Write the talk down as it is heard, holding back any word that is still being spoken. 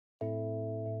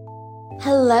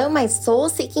Hello, my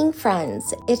soul-seeking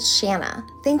friends. It's Shanna.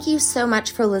 Thank you so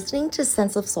much for listening to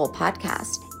Sense of Soul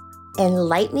podcast.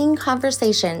 Enlightening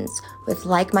conversations with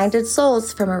like-minded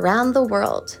souls from around the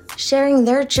world, sharing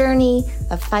their journey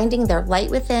of finding their light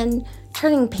within,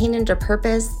 turning pain into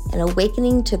purpose, and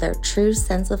awakening to their true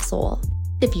sense of soul.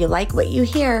 If you like what you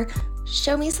hear,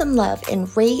 show me some love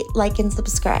and rate, like, and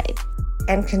subscribe.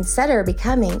 And consider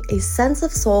becoming a Sense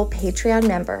of Soul Patreon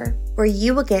member, where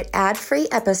you will get ad-free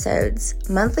episodes,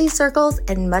 monthly circles,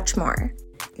 and much more.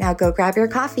 Now go grab your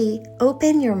coffee,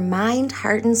 open your mind,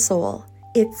 heart, and soul.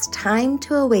 It's time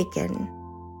to awaken.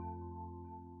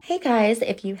 Hey guys,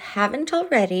 if you haven't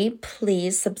already,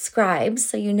 please subscribe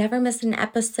so you never miss an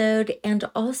episode, and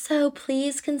also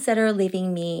please consider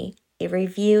leaving me a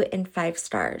review and 5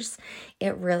 stars.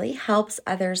 It really helps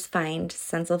others find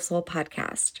Sense of Soul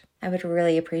podcast. I would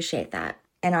really appreciate that.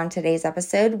 And on today's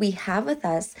episode, we have with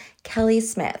us Kelly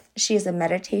Smith. She is a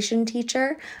meditation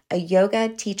teacher, a yoga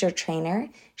teacher trainer.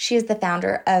 She is the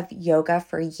founder of Yoga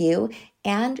for You,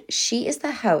 and she is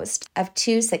the host of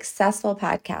 2 successful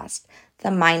podcasts,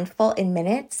 the Mindful in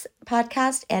Minutes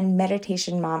podcast and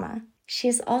Meditation Mama. She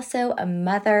is also a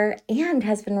mother and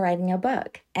has been writing a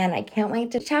book. And I can't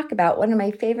wait to talk about one of my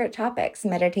favorite topics,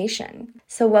 meditation.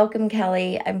 So welcome,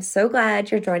 Kelly. I'm so glad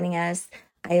you're joining us.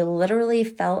 I literally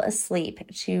fell asleep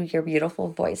to your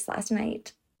beautiful voice last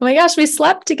night. Oh my gosh, we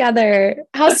slept together.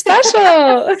 How special.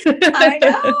 I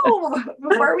know.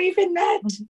 Before we even met,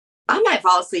 I might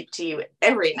fall asleep to you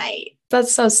every night.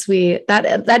 That's so sweet.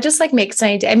 That just like makes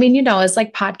my day. I mean, as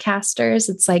like podcasters,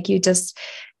 it's like you just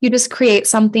create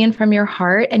something from your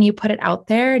heart and you put it out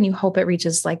there and you hope it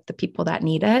reaches like the people that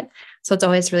need it. So it's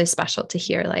always really special to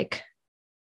hear like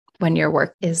when your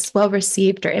work is well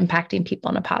received or impacting people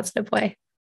in a positive way.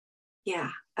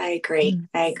 Yeah, I agree. Mm-hmm.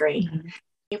 I agree. Mm-hmm.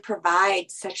 You provide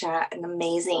such an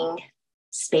amazing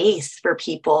space for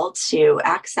people to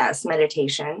access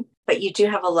meditation, but you do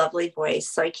have a lovely voice.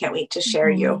 So I can't wait to share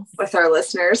you with our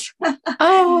listeners.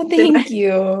 Oh, thank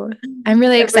you. I'm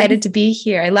really excited to be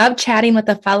here. I love chatting with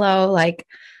a fellow, like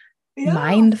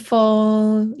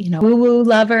mindful, woo-woo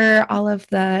lover, all of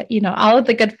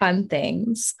the good fun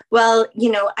things. Well,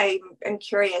 I'm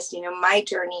curious, my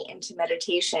journey into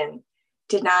meditation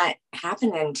did not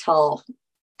happen until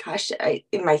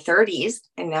in my 30s,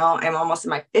 and now I'm almost in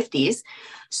my 50s.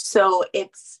 So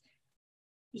it's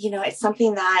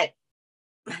something that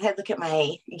I look at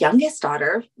my youngest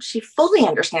daughter. She fully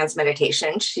understands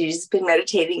meditation. She's been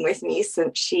meditating with me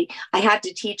since I had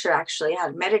to teach her actually how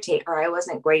to meditate, or I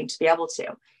wasn't going to be able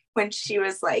to. When she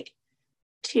was like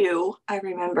 2, I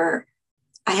remember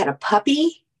I had a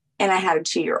puppy and I had a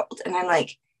 2-year-old, and I'm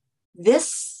like,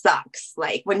 this sucks.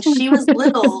 Like when she was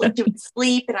little, she would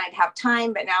sleep and I'd have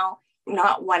time, but now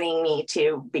not wanting me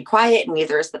to be quiet, and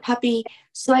neither is the puppy.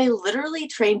 So I literally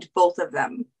trained both of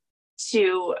them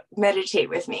to meditate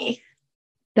with me.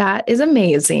 That is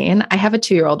amazing. I have a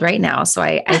 2-year-old right now. So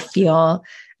I feel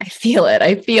it.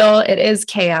 I feel it is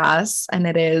chaos and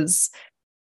it is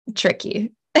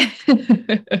tricky.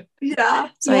 Yeah.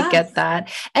 So I get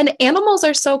that. And animals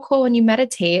are so cool when you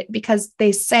meditate because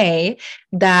they say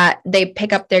that they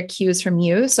pick up their cues from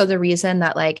you. So the reason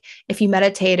that like, if you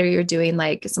meditate or you're doing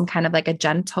like some kind of like a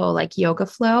gentle like yoga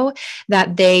flow,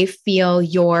 that they feel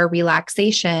your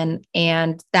relaxation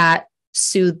and that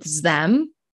soothes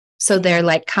them. So they're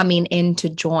like coming in to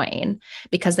join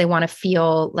because they want to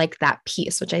feel like that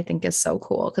peace, which I think is so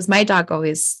cool. Because my dog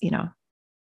always, she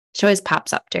always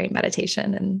pops up during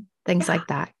meditation and things like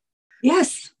that.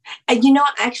 Yes. And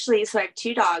actually, so I have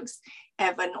 2 dogs. I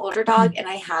have an older dog and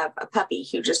I have a puppy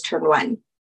who just turned 1.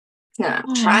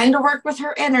 I'm trying to work with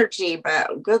her energy,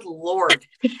 but good Lord.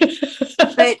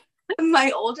 But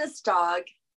my oldest dog,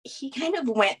 he kind of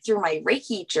went through my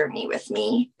Reiki journey with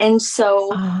me. And so,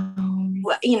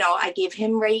 I gave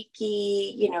him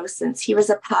Reiki, since he was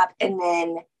a pup. And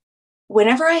then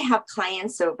whenever I have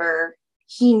clients over,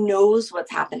 he knows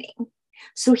what's happening.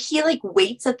 So he like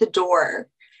waits at the door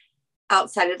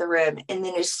outside of the room. And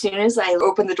then as soon as I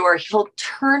open the door, he'll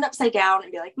turn upside down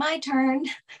and be like, my turn.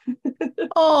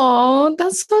 Oh,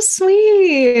 that's so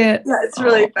sweet. Yeah, it's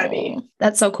really funny.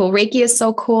 That's so cool. Reiki is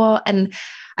so cool. And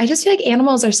I just feel like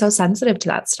animals are so sensitive to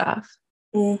that stuff.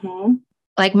 Mm-hmm.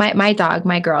 Like my dog,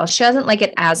 my girl, she doesn't like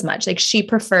it as much. Like she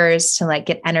prefers to like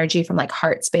get energy from like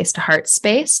heart space to heart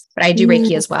space. But I do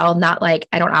Reiki as well. Not like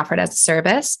I don't offer it as a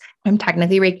service. I'm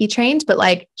technically Reiki trained, but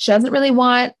like she doesn't really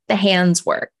want the hands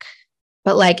work.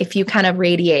 But like if you kind of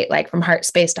radiate like from heart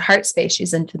space to heart space,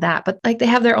 she's into that. But like they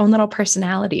have their own little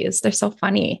personalities. They're so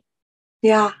funny.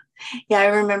 Yeah. Yeah. I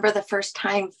remember the first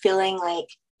time feeling like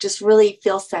just really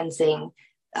sensing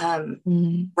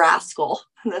Rascal.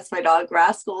 That's my dog,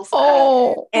 Rascal's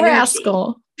energy.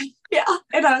 Rascal. Yeah.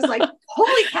 And I was like,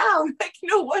 holy cow, like,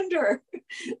 no wonder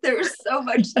there was so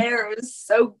much there. It was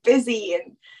so busy.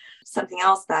 And something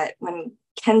else that when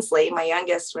Kensley, my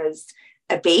youngest, was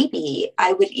a baby,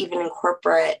 I would even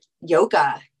incorporate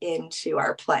yoga into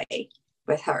our play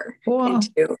with her. Cool.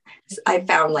 I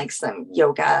found like some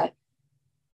yoga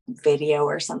video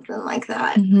or something like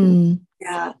that.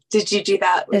 Yeah. Did you do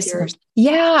that with yours?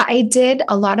 Yeah, I did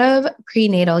a lot of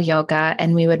prenatal yoga,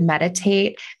 and we would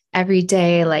meditate every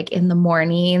day, like in the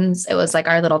mornings. It was like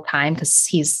our little time because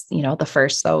he's, the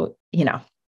first. So,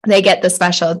 they get the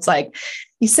special. It's like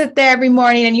you sit there every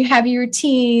morning and you have your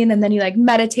routine, and then you like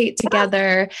meditate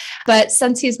together. But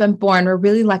since he's been born, we're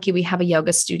really lucky. We have a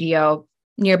yoga studio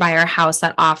nearby our house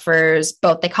that offers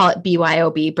both. They call it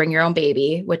BYOB, bring your own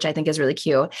baby, which I think is really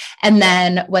cute. And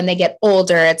then when they get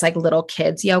older, it's like little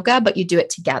kids yoga, but you do it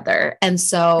together. And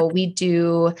so we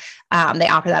do, they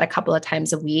offer that a couple of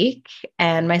times a week.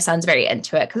 And my son's very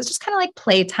into it because it's just kind of like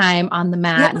playtime on the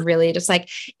mat and really just like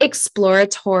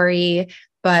exploratory.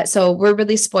 But so we're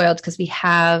really spoiled because we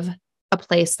have a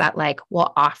place that like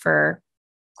will offer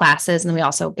classes, and then we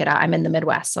also get out. I'm in the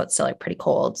Midwest, so it's still like pretty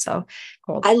cold. So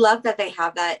cold. I love that they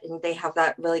have that, and they have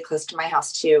that really close to my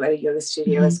house too, at a yoga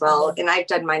studio as well. And I've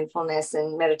done mindfulness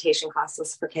and meditation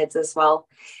classes for kids as well,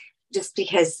 just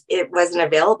because it wasn't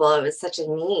available. It was such a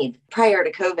need prior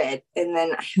to COVID. And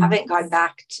then I haven't gone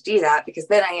back to do that because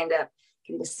then I end up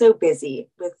getting so busy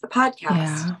with the podcast.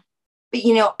 Yeah. But,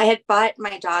 I had bought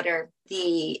my daughter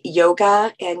the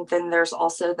yoga, and then there's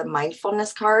also the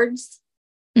mindfulness cards.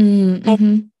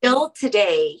 And still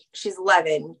today, she's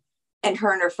 11, and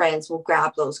her friends will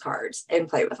grab those cards and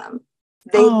play with them.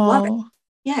 They love it.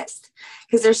 Yes.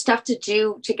 Because there's stuff to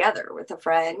do together with a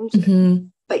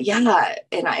friend. But yeah,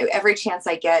 and every chance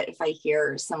I get, if I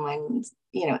hear someone,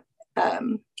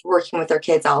 working with their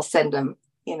kids, I'll send them,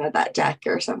 that deck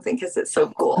or something, because it's so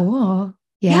cool.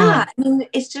 Yeah. I mean,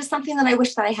 it's just something that I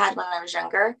wish that I had when I was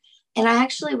younger. And I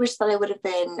actually wish that I would have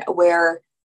been aware.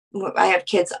 I have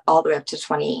kids all the way up to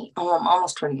 20,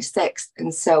 almost 26.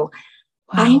 And so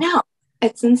I know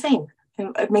it's insane.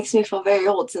 It makes me feel very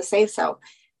old to say so.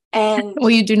 And well,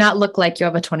 you do not look like you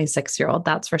have a 26-year-old.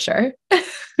 That's for sure.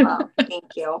 Well,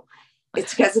 thank you.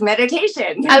 It's because of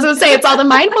meditation. I was going to say, it's all the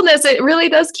mindfulness. It really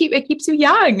does keeps you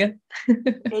young.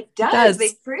 It does.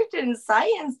 They proved in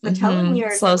science, the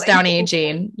telomeres. Slows down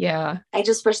aging. Yeah. I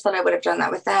just wish that I would have done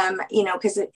that with them,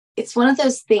 because it's one of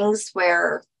those things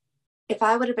where if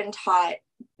I would have been taught,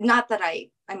 not that I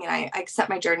accept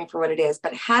my journey for what it is,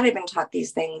 but had I been taught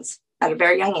these things at a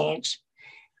very young age,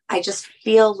 I just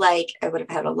feel like I would have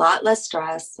had a lot less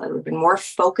stress. I would have been more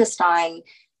focused on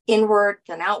inward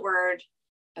than outward.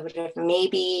 I would have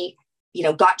maybe,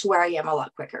 got to where I am a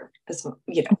lot quicker, is,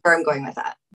 where I'm going with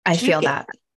that. I feel that.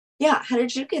 Yeah. How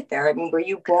did you get there? I mean, were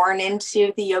you born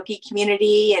into the yogi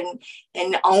community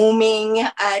and oming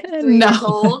at 3 years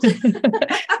old?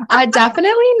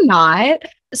 Definitely not.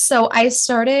 So I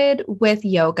started with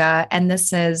yoga, and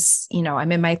this is,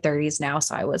 I'm in my 30s now.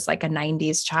 So I was like a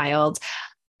 90s child.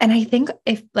 And I think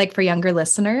if like for younger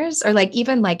listeners, or like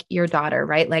even like your daughter,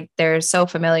 right? Like they're so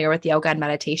familiar with yoga and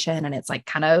meditation, and it's like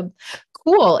kind of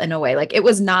cool in a way. Like it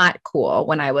was not cool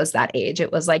when I was that age.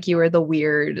 It was like you were the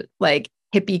weird, like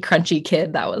hippie, crunchy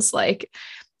kid that was like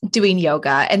doing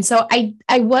yoga. And so I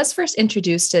was first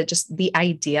introduced to just the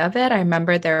idea of it. I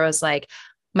remember there was like,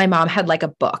 my mom had like a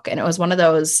book, and it was one of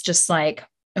those, just like,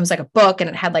 it was like a book, and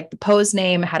it had like the pose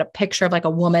name. It had a picture of like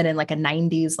a woman in like a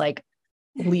 90s, like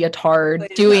leotard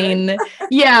doing the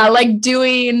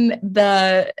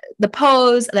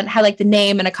pose, and then it had like the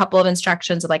name and a couple of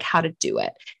instructions of like how to do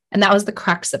it. And that was the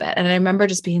crux of it. And I remember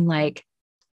just being like,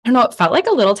 I don't know, it felt like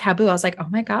a little taboo. I was like, oh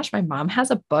my gosh, my mom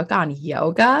has a book on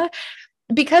yoga,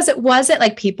 because it wasn't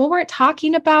like people weren't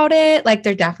talking about it. Like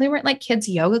there definitely weren't like kids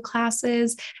yoga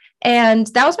classes. And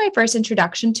that was my first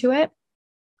introduction to it.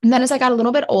 And then as I got a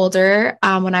little bit older,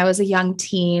 when I was a young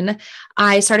teen,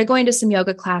 I started going to some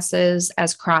yoga classes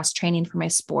as cross training for my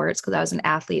sports, because I was an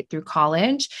athlete through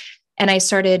college. And I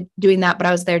started doing that, but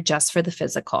I was there just for the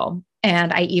physical.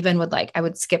 And I even I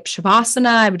would skip Shavasana.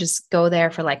 I would just go there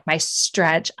for like my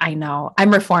stretch. I know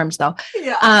I'm reformed though.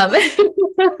 Yeah.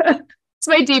 It's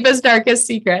my deepest, darkest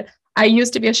secret. I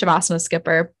used to be a Shavasana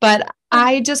skipper, but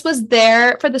I just was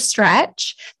there for the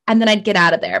stretch, and then I'd get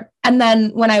out of there. And then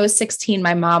when I was 16,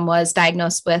 my mom was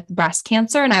diagnosed with breast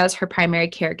cancer, and I was her primary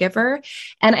caregiver.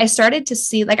 And I started to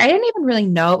see, like, I didn't even really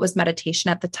know it was meditation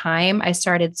at the time. I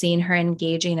started seeing her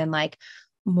engaging in like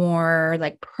more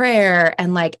like prayer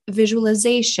and like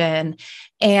visualization.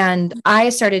 And I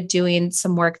started doing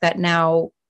some work that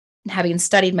now having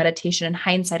studied meditation in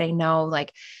hindsight, I know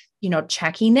like,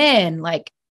 checking in,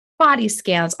 like body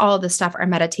scans, all of this stuff are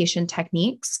meditation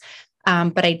techniques.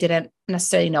 But I didn't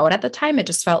necessarily know it at the time. It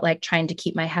just felt like trying to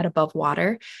keep my head above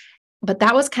water. But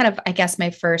that was kind of, I guess,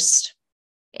 my first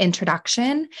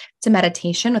introduction to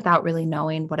meditation without really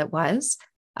knowing what it was.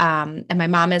 And my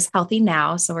mom is healthy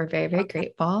now. So we're very, very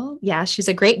grateful. Yeah, she's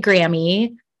a great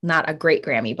Grammy, not a great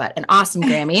Grammy, but an awesome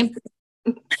Grammy.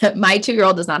 My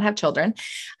 2-year-old does not have children.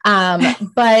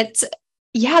 But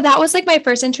yeah, that was like my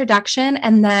first introduction.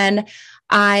 And then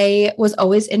I was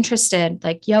always interested,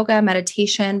 like yoga,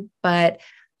 meditation, but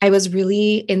I was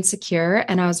really insecure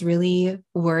and I was really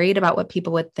worried about what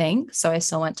people would think. So I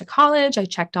still went to college. I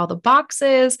checked all the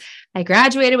boxes. I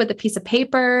graduated with a piece of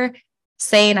paper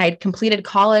saying I'd completed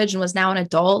college and was now an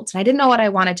adult. And I didn't know what I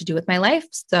wanted to do with my life.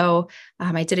 So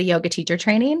I did a yoga teacher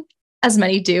training, as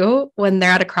many do when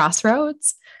they're at a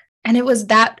crossroads. And it was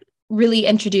that really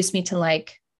introduced me to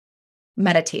like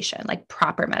meditation, like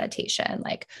proper meditation,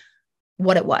 like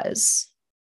what it was,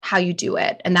 how you do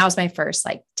it. And that was my first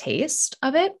like taste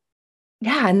of it.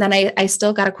 Yeah. And then I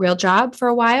still got a real job for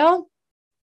a while.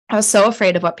 I was so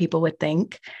afraid of what people would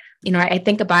think. I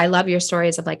think about, I love your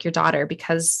stories of like your daughter,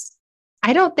 because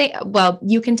I don't think, well,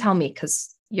 you can tell me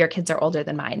because your kids are older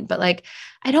than mine, but like,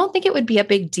 I don't think it would be a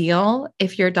big deal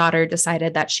if your daughter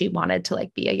decided that she wanted to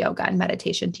like be a yoga and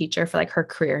meditation teacher for like her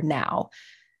career now.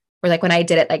 Or like when I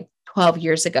did it like 12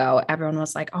 years ago, everyone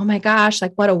was like, oh my gosh,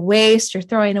 like what a waste. You're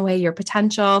throwing away your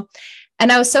potential.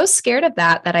 And I was so scared of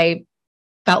that I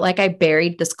felt like I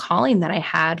buried this calling that I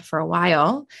had for a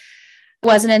while. It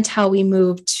wasn't until we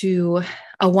moved to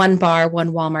a 1-bar,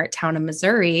 1 Walmart town in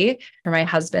Missouri for my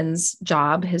husband's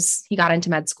job. He got into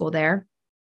med school there.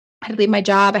 I had to leave my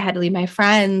job. I had to leave my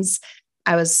friends.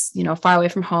 I was, far away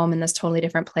from home in this totally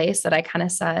different place that I kind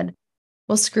of said,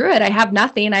 well, screw it. I have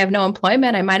nothing. I have no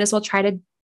employment. I might as well try to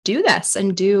do this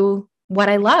and do what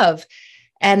I love.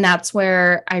 And that's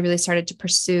where I really started to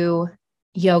pursue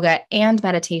yoga and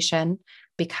meditation,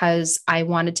 because I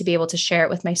wanted to be able to share it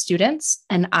with my students.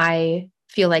 And I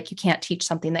feel like you can't teach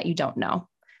something that you don't know.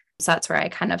 So that's where I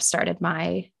kind of started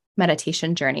my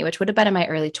meditation journey, which would have been in my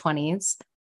early 20s.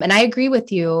 And I agree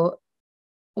with you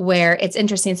where it's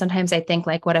interesting. Sometimes I think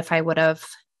like, what if I would have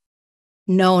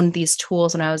known these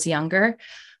tools when I was younger?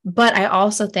 But I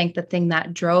also think the thing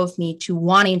that drove me to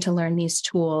wanting to learn these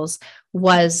tools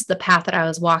was the path that I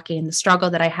was walking, the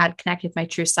struggle that I had connected with my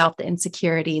true self, the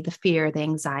insecurity, the fear, the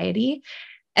anxiety.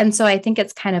 And so I think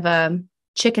it's kind of a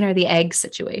chicken or the egg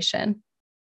situation.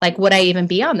 Like, would I even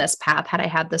be on this path had I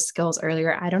had the skills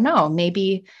earlier? I don't know.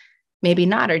 Maybe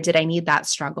not. Or did I need that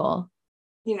struggle?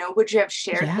 Would you have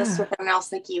shared this with someone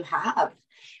else like you have?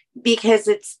 Because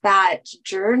it's that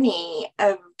journey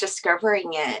of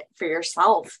discovering it for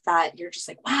yourself that you're just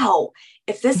like, wow,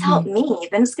 if this helped me,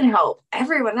 then it's going to help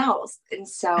everyone else. And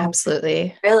so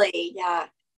absolutely, really,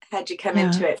 had you come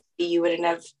into it, you wouldn't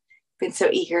have been so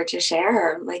eager to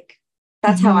share. Like,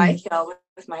 that's how I feel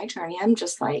with my journey. I'm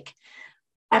just like,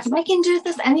 if I can do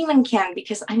this, anyone can,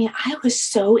 because I was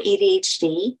so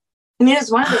ADHD. It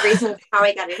was one of the reasons how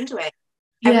I got into it.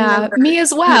 Yeah, me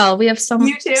as well. We have so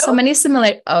many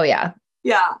similar. Oh yeah.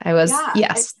 Yeah. I was,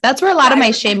 yes. That's where a lot of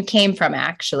my shame came from,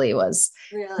 actually, was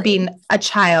being a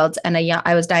child and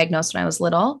I was diagnosed when I was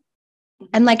little.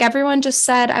 And like everyone just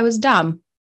said I was dumb.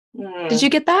 Did you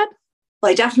get that?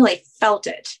 Well, I definitely felt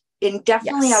it. And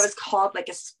definitely I was called like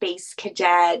a space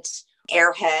cadet,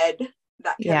 airhead,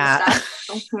 that kind of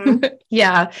stuff.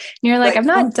 Yeah. And you're like, I'm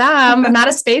not dumb. I'm not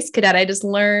a space cadet. I just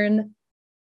learn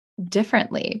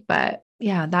differently. But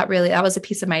yeah, that was a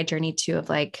piece of my journey too, of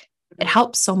like, it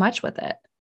helps so much with it.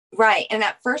 Right. And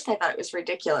at first I thought it was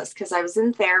ridiculous because I was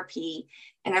in therapy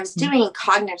and I was doing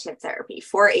cognitive therapy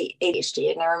for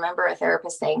ADHD. And I remember a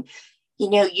therapist saying,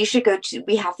 you should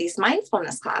we have these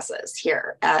mindfulness classes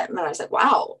here. And I was like,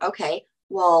 wow, okay.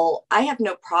 Well, I have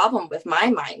no problem with my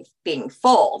mind being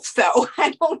full. So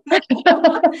I don't know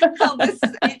how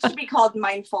it should be called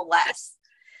mindful less.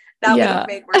 That would have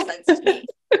made more sense to me.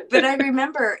 But I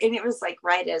remember, and it was like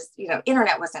right as,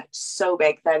 internet wasn't so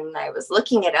big then. I was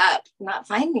looking it up, not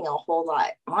finding a whole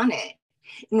lot on it.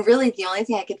 And really the only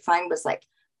thing I could find was like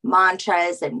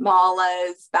mantras and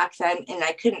malas back then. And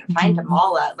I couldn't find a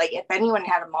mala. Like if anyone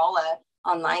had a mala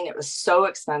online, it was so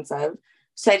expensive.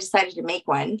 So I decided to make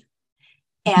one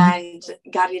and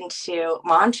got into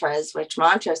mantras.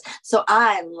 So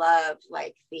I love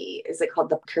like is it called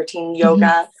the Kirtan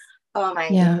yoga? Oh my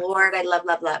Lord. I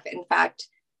love. In fact,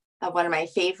 one of my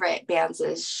favorite bands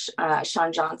is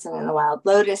Sean Johnson and the Wild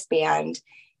Lotus Band.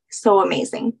 So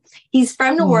amazing. He's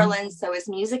from New Orleans, so his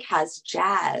music has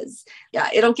jazz. Yeah,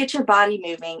 it'll get your body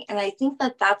moving. And I think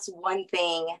that that's one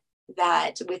thing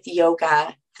that with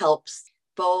yoga helps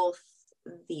both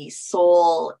the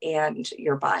soul and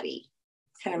your body,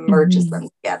 kind of merges them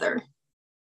together.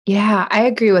 Yeah, I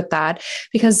agree with that,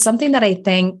 because something that I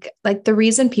think, like, the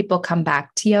reason people come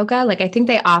back to yoga, like, I think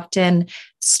they often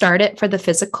start it for the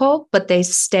physical, but they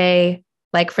stay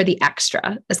like for the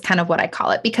extra is kind of what I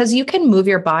call it, because you can move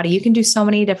your body. You can do so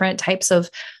many different types of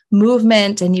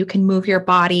movement, and you can move your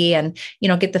body and, you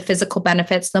know, get the physical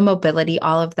benefits, the mobility,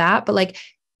 all of that. But like,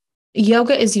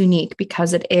 yoga is unique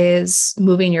because it is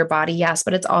moving your body, yes,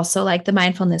 but it's also like the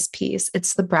mindfulness piece.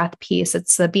 It's the breath piece.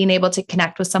 It's the being able to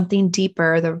connect with something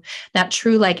deeper, that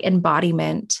true like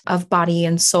embodiment of body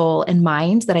and soul and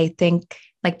mind that I think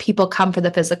like people come for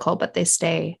the physical, but they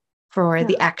stay for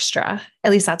the extra.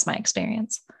 At least that's my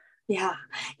experience. Yeah.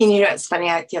 And you know, it's funny.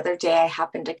 The other day I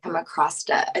happened to come across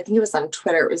I think it was on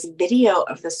Twitter. It was a video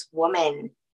of this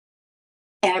woman,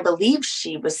 and I believe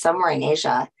she was somewhere in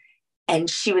Asia, and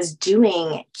she was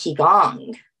doing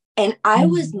Qigong. And I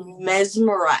was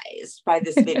mesmerized by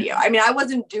this video. I mean, I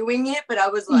wasn't doing it, but I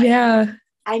was like, yeah.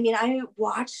 I mean, I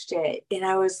watched it and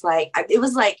I was like, it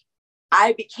was like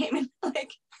I became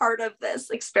like part of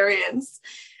this experience.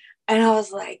 And I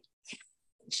was like,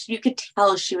 you could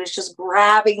tell she was just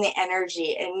grabbing the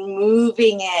energy and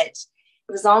moving it.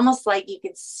 It was almost like you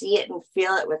could see it and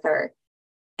feel it with her.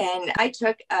 And I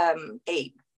took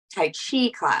a Tai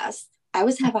Chi class. I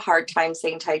always have a hard time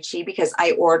saying Tai Chi because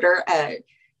I order a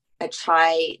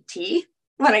chai tea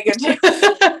when I go to.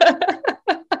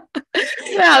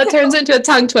 Yeah, it turns into a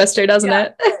tongue twister, doesn't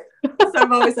it? So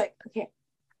I'm always like, okay,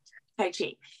 Tai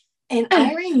Chi. And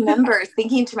I remember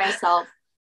thinking to myself,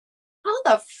 how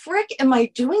the frick am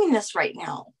I doing this right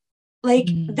now? Like,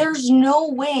 there's no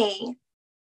way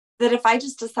that if I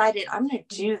just decided I'm going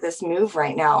to do this move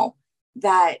right now,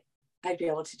 that I'd be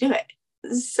able to do it.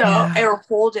 So, or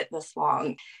hold it this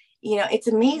long. You know, it's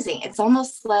amazing. It's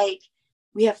almost like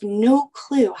we have no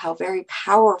clue how very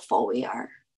powerful we are.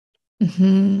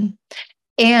 Mm-hmm.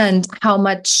 And how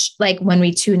much, like when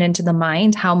we tune into the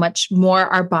mind, how much more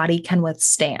our body can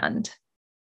withstand.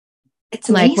 It's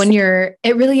amazing. Like when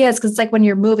it really is. Cause it's like when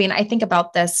you're moving, I think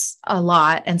about this a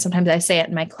lot. And sometimes I say it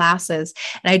in my classes,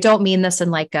 and I don't mean this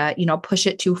in like a, you know, push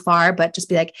it too far, but just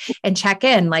be like, and check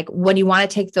in, like when you want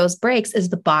to take those breaks, is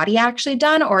the body actually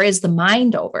done or is the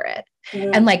mind over it?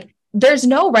 And like, there's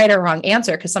no right or wrong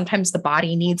answer, because sometimes the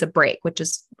body needs a break, which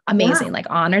is amazing. Like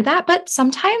honor that. But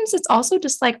sometimes it's also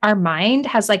just like our mind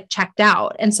has like checked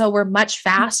out. And so we're much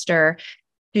faster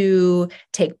to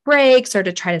take breaks or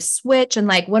to try to switch. And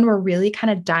like when we're really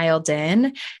kind of dialed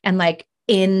in and like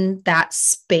in that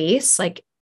space, like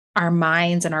our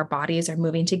minds and our bodies are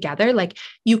moving together, like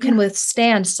you can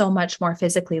withstand so much more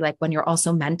physically, like when you're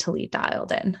also mentally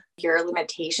dialed in. Your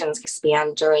limitations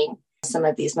expand during some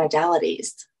of these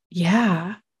modalities.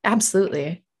 Yeah,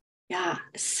 absolutely. Yeah,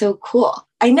 so cool.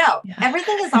 I know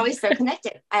everything is always so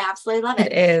connected. I absolutely love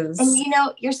it. It is. And you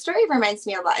know, your story reminds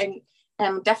me a lot. And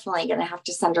I'm definitely going to have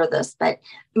to send her this, but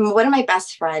one of my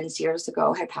best friends years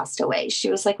ago had passed away.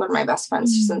 She was like one of my best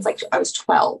friends since like I was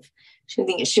 12.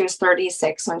 She was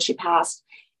 36 when she passed.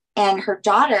 And her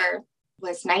daughter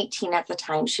was 19 at the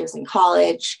time. She was in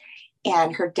college,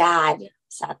 and her dad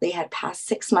sadly had passed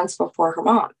 6 months before her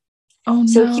mom. Oh,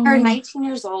 so no. Here, 19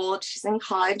 years old, she's in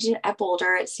college at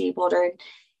Boulder, at CU Boulder.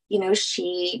 You know,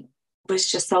 she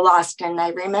was just so lost. And I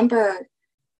remember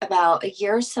about a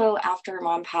year or so after her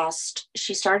mom passed,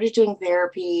 she started doing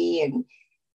therapy, and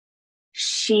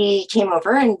she came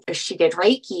over and she did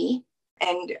Reiki,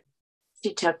 and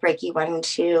she took Reiki 1 and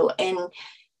 2, and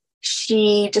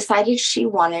she decided she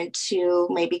wanted to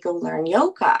maybe go learn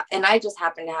yoga. And I just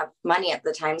happened to have money at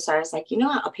the time. So I was like, you know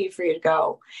what, I'll pay for you to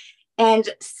go. And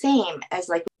same as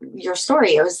like your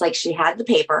story, it was like she had the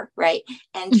paper, right?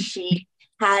 And she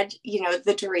had, you know,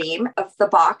 the dream of the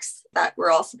box that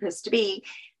we're all supposed to be.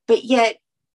 But yet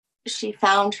she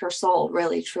found her soul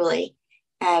really, truly,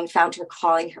 and found her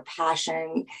calling, her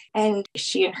passion. And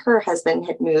she and her husband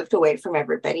had moved away from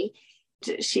everybody.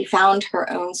 She found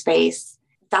her own space.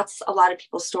 That's a lot of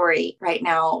people's story right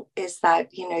now, is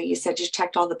that, you know, you said you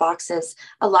checked all the boxes.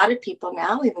 A lot of people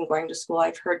now, even going to school,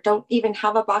 I've heard, don't even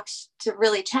have a box to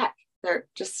really check. They're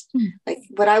just like,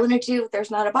 what I want to do,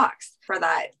 there's not a box for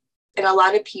that. And a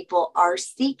lot of people are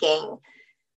seeking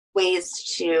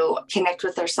ways to connect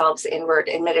with themselves inward,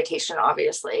 in meditation,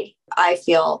 obviously. I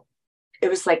feel it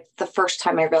was like the first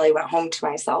time I really went home to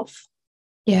myself.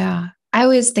 Yeah. I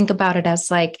always think about it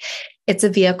as like, it's a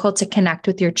vehicle to connect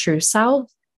with your true self.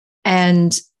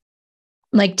 And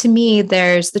Like to me,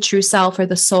 there's the true self or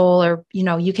the soul, or,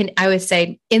 I always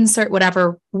say, insert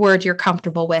whatever word you're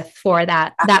comfortable with for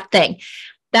that thing,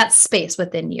 that space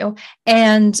within you.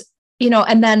 And,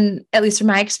 and then at least from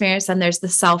my experience, then there's the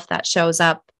self that shows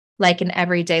up like in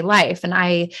everyday life. And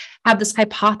I have this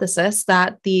hypothesis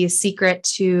that the secret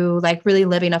to like really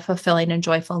living a fulfilling and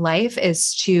joyful life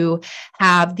is to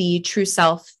have the true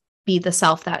self be the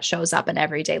self that shows up in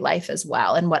everyday life as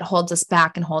well. And what holds us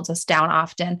back and holds us down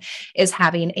often is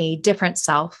having a different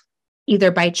self,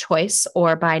 either by choice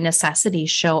or by necessity,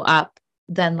 show up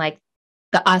than like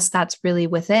the us that's really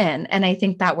within. And I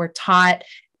think that we're taught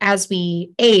as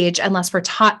we age, unless we're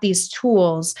taught these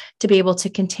tools to be able to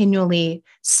continually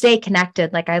stay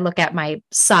connected. Like I look at my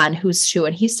son who's 2,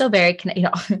 and he's still very,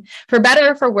 for better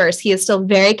or for worse, he is still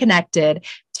very connected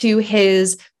to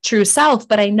his true self.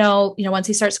 But I know, once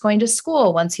he starts going to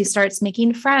school, once he starts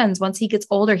making friends, once he gets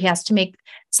older, he has to make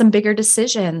some bigger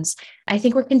decisions. I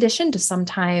think we're conditioned to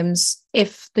sometimes,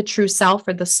 if the true self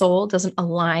or the soul doesn't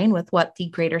align with what the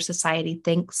greater society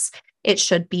thinks it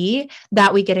should be,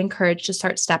 that we get encouraged to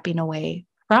start stepping away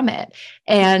from it.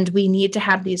 And we need to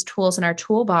have these tools in our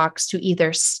toolbox to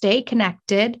either stay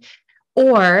connected,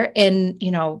 or in,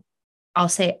 I'll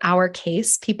say our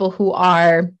case, people who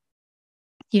are,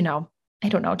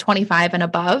 25 and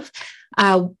above,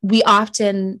 we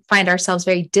often find ourselves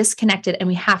very disconnected and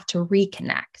we have to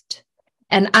reconnect.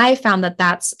 And I found that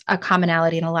that's a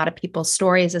commonality in a lot of people's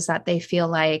stories, is that they feel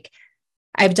like,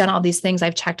 I've done all these things,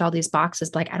 I've checked all these boxes,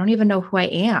 but like, I don't even know who I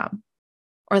am,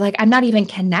 or like, I'm not even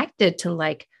connected to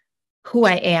like who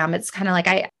I am. It's kind of like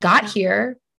I got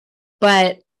here,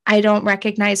 but I don't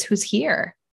recognize who's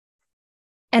here.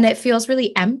 And it feels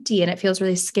really empty and it feels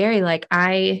really scary. Like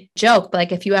I joke, but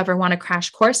like, if you ever want a crash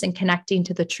course in connecting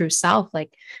to the true self,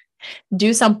 like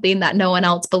do something that no one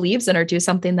else believes in, or do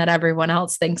something that everyone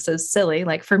else thinks is silly.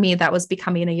 Like for me, that was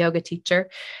becoming a yoga teacher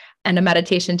and a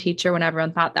meditation teacher, when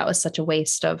everyone thought that was such a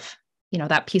waste of,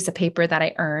 that piece of paper that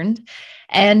I earned.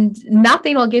 And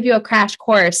nothing will give you a crash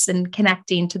course in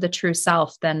connecting to the true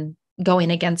self than going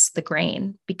against the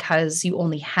grain, because you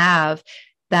only have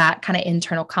that kind of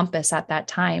internal compass at that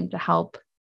time to help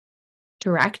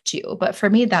direct you. But for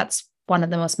me, that's one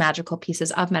of the most magical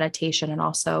pieces of meditation, and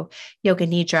also yoga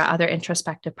nidra, other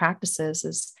introspective practices,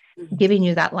 is giving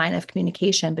you that line of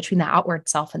communication between the outward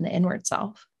self and the inward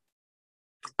self.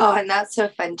 Oh, and that's so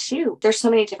fun too. There's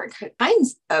so many different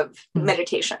kinds of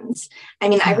meditations. I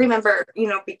mean, I remember,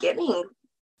 beginning,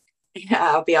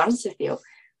 I'll be honest with you,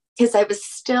 because I was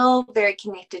still very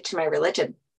connected to my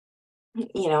religion.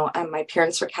 And my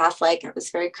parents were Catholic. I was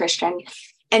very Christian.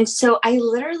 And so I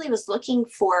literally was looking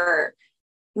for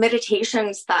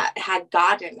meditations that had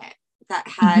God in it, that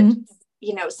had,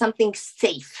 something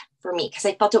safe for me, because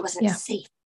I felt it wasn't safe.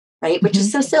 Right. Which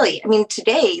is so silly. I mean,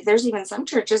 today there's even some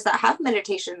churches that have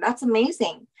meditation. That's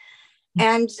amazing.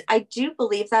 And I do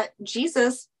believe that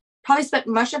Jesus probably spent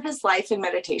much of his life in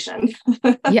meditation.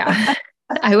 Yeah,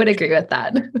 I would agree with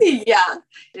that. Yeah.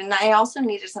 And I also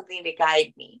needed something to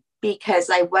guide me, because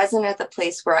I wasn't at the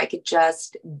place where I could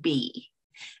just be.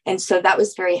 And so that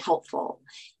was very helpful.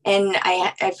 And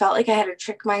I felt like I had to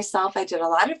trick myself. I did a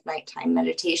lot of nighttime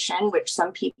meditation, which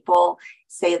some people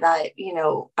say that,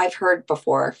 I've heard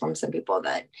before from some people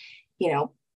that,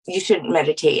 you shouldn't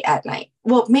meditate at night.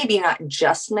 Well, maybe not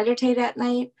just meditate at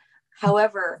night.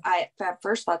 However, at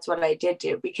first, that's what I did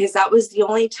do, because that was the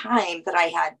only time that I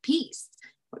had peace.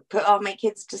 Put all my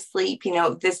kids to sleep.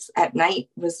 This at night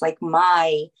was like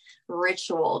my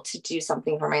ritual to do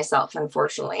something for myself.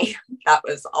 Unfortunately, that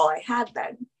was all I had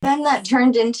then. Then that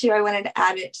turned into, I wanted to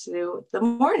add it to the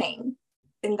morning.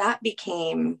 And that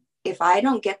became, if I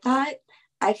don't get that,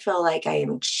 I feel like I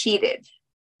am cheated.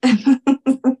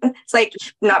 It's like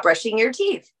not brushing your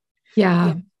teeth.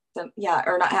 Yeah.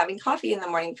 Or not having coffee in the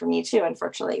morning for me too.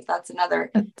 Unfortunately, that's another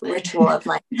ritual of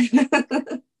mine.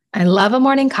 I love a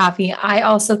morning coffee. I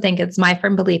also think it's my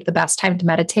firm belief the best time to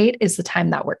meditate is the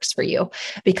time that works for you,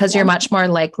 because you're much more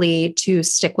likely to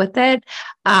stick with it.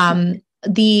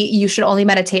 You should only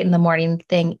meditate in the morning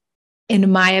thing, in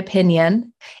my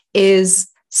opinion, is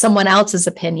someone else's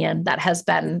opinion that has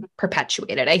been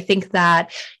perpetuated. I think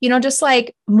that, just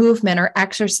like movement or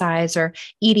exercise or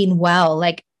eating well,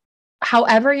 like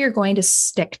however you're going to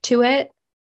stick to it,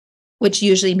 which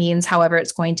usually means however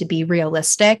it's going to be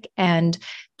realistic and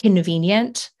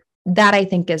convenient, that I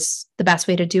think is the best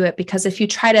way to do it. Because if you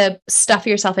try to stuff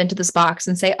yourself into this box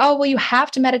and say, oh, well, you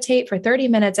have to meditate for 30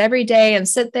 minutes every day and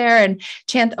sit there and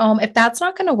chant Om, if that's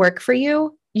not going to work for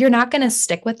you, you're not going to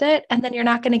stick with it. And then you're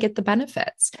not going to get the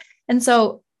benefits. And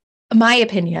so my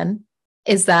opinion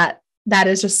is that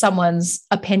is just someone's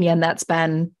opinion that's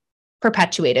been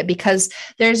perpetuated because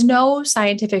there's no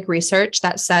scientific research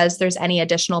that says there's any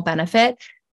additional benefit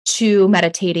to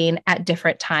meditating at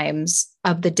different times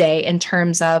of the day in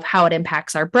terms of how it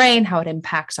impacts our brain, how it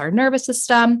impacts our nervous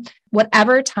system,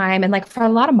 whatever time. And like for a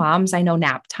lot of moms, I know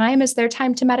nap time is their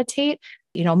time to meditate,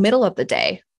 middle of the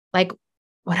day, like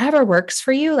whatever works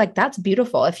for you, like that's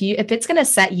beautiful. If it's going to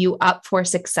set you up for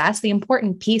success, the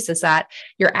important piece is that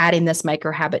you're adding this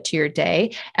micro habit to your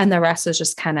day and the rest is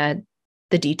just kind of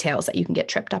the details that you can get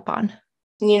tripped up on.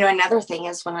 Another thing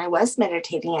is when I was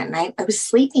meditating at night, I was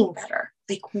sleeping better,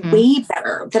 like way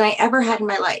better than I ever had in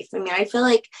my life. I mean, I feel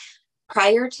like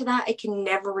prior to that, I can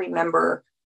never remember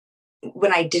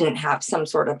when I didn't have some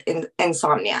sort of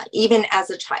insomnia, even as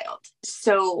a child.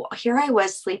 So here I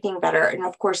was sleeping better. And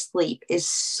of course, sleep is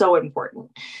so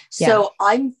important. Yeah. So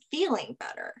I'm feeling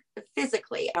better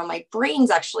physically. My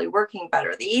brain's actually working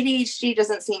better. The ADHD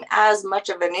doesn't seem as much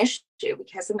of an issue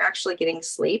because I'm actually getting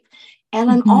sleep. And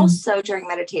I'm also during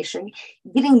meditation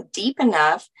getting deep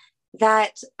enough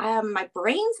that my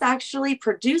brain's actually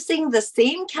producing the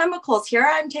same chemicals here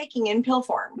I'm taking in pill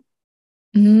form.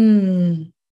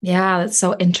 Yeah, that's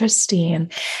so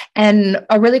interesting. And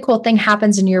a really cool thing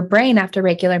happens in your brain after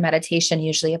regular meditation,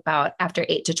 usually about after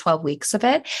 8 to 12 weeks of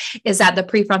it, is that the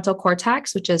prefrontal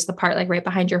cortex, which is the part like right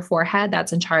behind your forehead,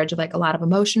 that's in charge of like a lot of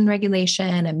emotion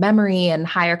regulation and memory and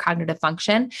higher cognitive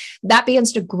function, that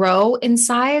begins to grow in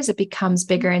size. It becomes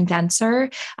bigger and denser.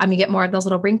 You get more of those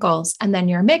little wrinkles. And then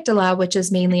your amygdala, which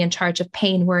is mainly in charge of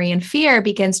pain, worry, and fear,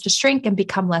 begins to shrink and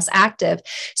become less active.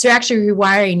 So you're actually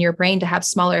rewiring your brain to have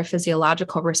smaller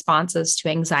physiological responses to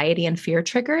anxiety and fear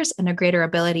triggers and a greater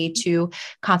ability to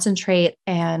concentrate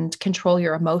and control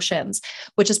your emotions,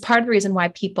 which is part of the reason why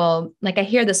people, like I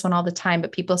hear this one all the time,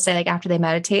 but people say like after they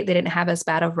meditate, they didn't have as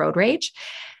bad of road rage.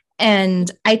 And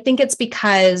I think it's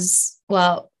because,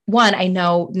 well, one, I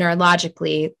know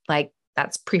neurologically, like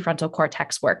that's prefrontal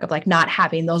cortex work of like not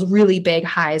having those really big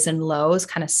highs and lows,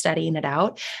 kind of studying it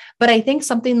out. But I think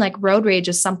something like road rage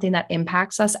is something that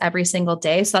impacts us every single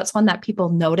day. So that's one that people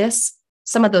notice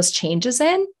some of those changes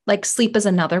in, like sleep is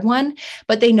another one,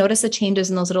 but they notice the changes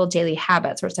in those little daily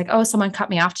habits where it's like, oh, someone cut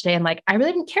me off today. And like, I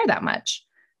really didn't care that much.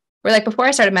 Where like before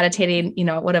I started meditating,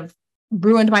 it would have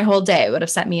ruined my whole day. It would have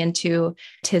sent me into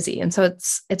tizzy. And so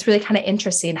it's really kind of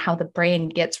interesting how the brain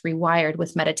gets rewired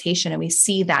with meditation. And we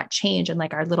see that change in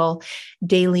like our little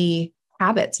daily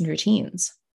habits and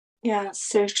routines. Yeah,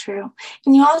 so true.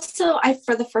 And you also,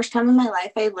 for the first time in my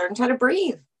life, I learned how to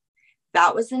breathe.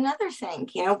 That was another thing,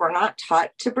 we're not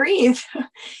taught to breathe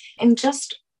and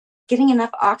just getting enough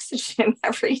oxygen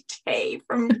every day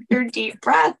from your deep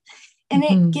breath. And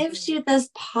it gives you this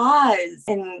pause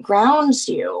and grounds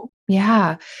you.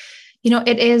 Yeah.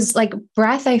 It is like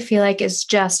breath, I feel like is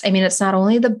just, it's not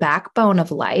only the backbone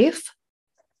of life,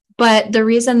 but the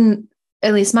reason,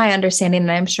 at least my understanding,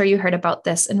 and I'm sure you heard about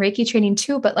this in Reiki training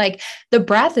too, but like the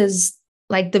breath is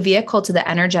like the vehicle to the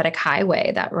energetic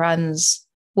highway that runs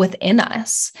within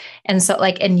us. And so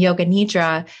like in Yoga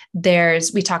Nidra,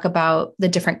 we talk about the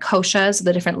different koshas,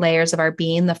 the different layers of our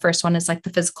being. The first one is like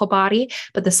the physical body,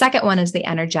 but the second one is the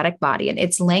energetic body. And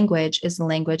its language is the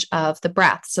language of the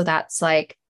breath. So that's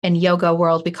like in yoga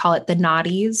world, we call it the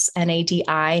nadis,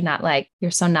 NADI, not like you're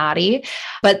so naughty,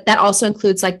 but that also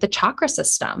includes like the chakra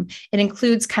system. It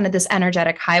includes kind of this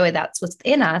energetic highway that's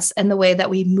within us. And the way that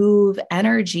we move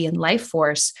energy and life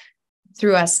force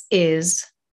through us is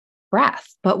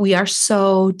breath, but we are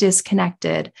so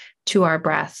disconnected to our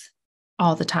breath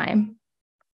all the time.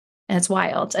 And it's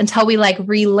wild until we like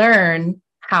relearn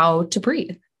how to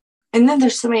breathe. And then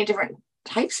there's so many different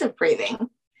types of breathing.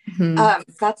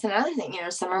 That's another thing,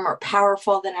 some are more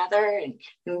powerful than other and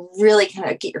really kind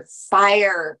of get your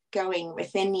fire going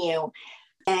within you.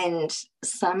 And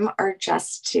some are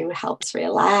just to help us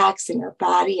relax and your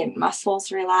body and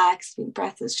muscles relax.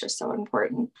 Breath is just so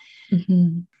important.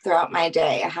 Throughout my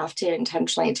day, I have to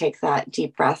intentionally take that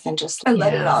deep breath and just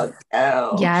let it all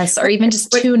go. Yes. Or even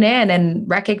just tune in and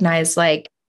recognize like,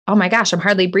 oh my gosh, I'm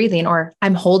hardly breathing or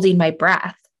I'm holding my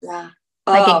breath. Yeah.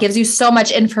 Like it gives you so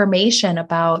much information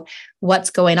about what's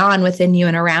going on within you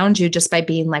and around you just by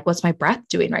being like, what's my breath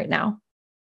doing right now?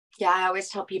 Yeah. I always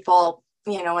tell people,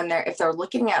 if they're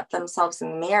looking at themselves in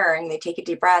the mirror and they take a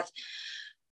deep breath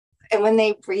and when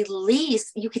they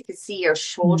release, you can see your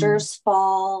shoulders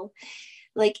fall.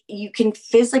 Like you can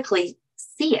physically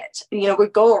see it. We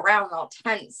go around all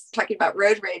tense talking about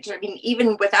road rage.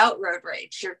 Even without road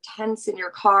rage, you're tense in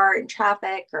your car in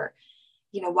traffic or,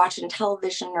 watching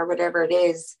television or whatever it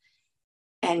is.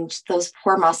 And those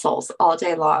poor muscles all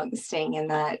day long staying in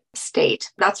that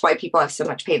state. That's why people have so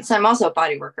much pain. So I'm also a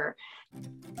body worker.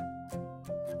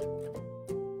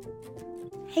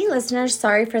 Hey listeners,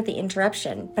 sorry for the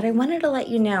interruption, but I wanted to let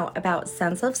you know about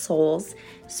Sense of Soul's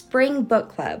Spring Book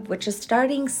Club, which is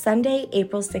starting Sunday,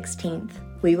 April 16th.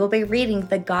 We will be reading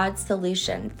The God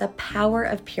Solution, The Power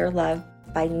of Pure Love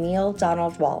by Neale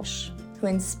Donald Walsch, who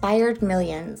inspired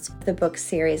millions with the book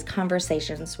series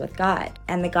Conversations with God,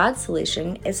 and The God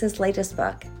Solution is his latest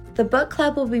book. The book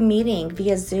club will be meeting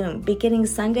via Zoom beginning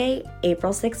Sunday,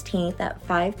 April 16th at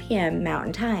 5 p.m.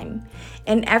 Mountain Time,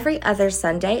 and every other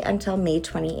Sunday until May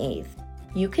 28th.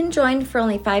 You can join for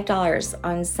only $5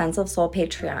 on Sense of Soul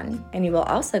Patreon, and you will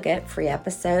also get free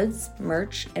episodes,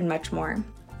 merch, and much more.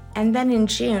 And then in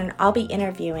June, I'll be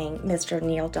interviewing Mr.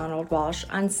 Neale Donald Walsch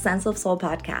on Sense of Soul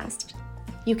podcast.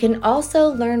 You can also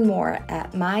learn more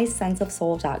at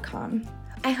mysenseofsoul.com.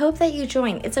 I hope that you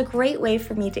join. It's a great way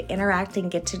for me to interact and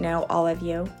get to know all of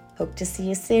you. Hope to see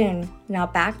you soon. Now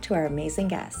back to our amazing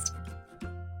guest.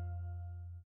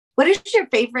 What is your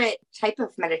favorite type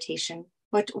of meditation?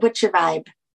 What's your vibe?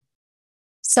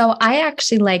 So I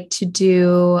actually like to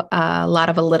do a lot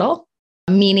of a little,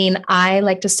 meaning I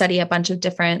like to study a bunch of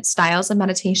different styles of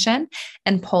meditation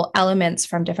and pull elements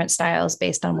from different styles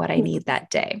based on what I need that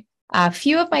day. A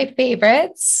few of my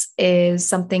favorites is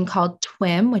something called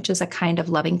TWIM, which is a kind of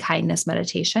loving kindness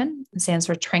meditation. It stands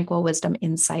for Tranquil Wisdom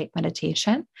Insight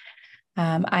Meditation.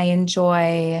 I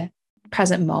enjoy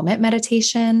present moment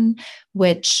meditation,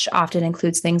 which often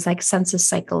includes things like senses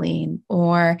cycling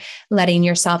or letting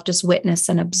yourself just witness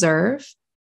and observe.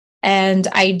 And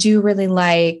I do really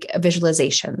like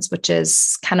visualizations, which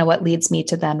is kind of what leads me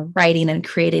to then writing and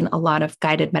creating a lot of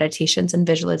guided meditations and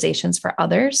visualizations for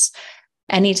others.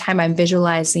 Anytime I'm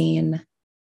visualizing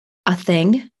a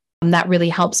thing, that really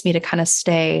helps me to kind of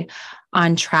stay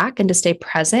on track and to stay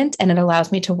present. And it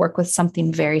allows me to work with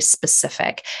something very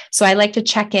specific. So I like to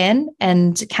check in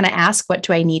and kind of ask, what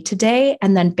do I need today?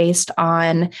 And then based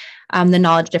on the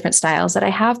knowledge of different styles that I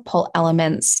have, pull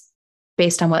elements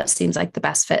based on what seems like the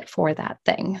best fit for that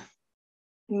thing.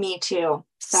 Me too.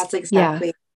 That's exactly.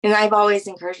 Yeah. And I've always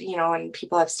encouraged, when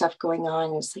people have stuff going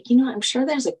on, it's like, I'm sure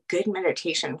there's a good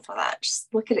meditation for that.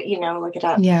 Just look at it, look it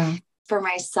up. Yeah. For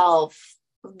myself,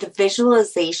 the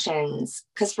visualizations,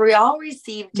 because we all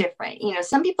receive different,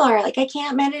 some people are like, I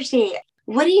can't meditate.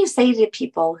 What do you say to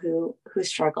people who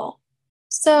struggle?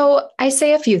 So I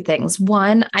say a few things.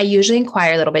 One, I usually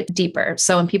inquire a little bit deeper.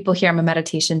 So when people hear I'm a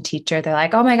meditation teacher, they're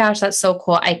like, oh my gosh, that's so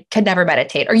cool. I could never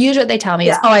meditate. Or usually what they tell me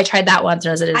is, oh, I tried that once and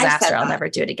it was a disaster. I'll never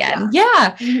do it again.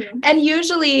 Yeah. Mm-hmm. And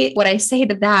usually what I say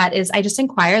to that is I just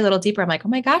inquire a little deeper. I'm like, oh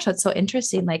my gosh, that's so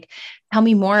interesting. Like, tell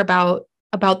me more about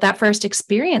that first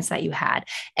experience that you had.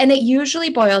 And it usually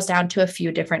boils down to a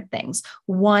few different things.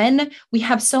 One, we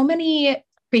have so many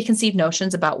preconceived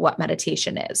notions about what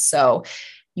meditation is. So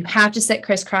you have to sit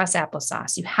crisscross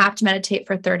applesauce. You have to meditate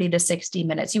for 30 to 60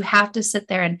 minutes. You have to sit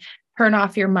there and turn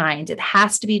off your mind. It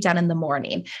has to be done in the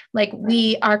morning. Like,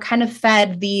 we are kind of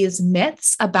fed these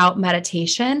myths about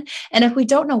meditation. And if we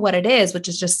don't know what it is, which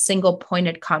is just single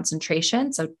pointed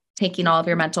concentration, so taking all of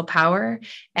your mental power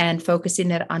and focusing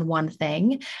it on one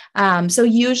thing. So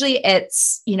usually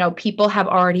it's, people have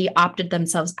already opted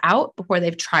themselves out before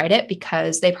they've tried it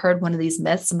because they've heard one of these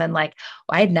myths and been like,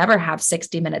 well, I'd never have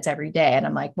 60 minutes every day. And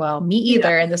I'm like, well, me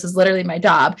either. Yeah. And this is literally my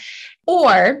job.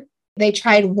 Or they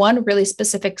tried one really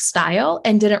specific style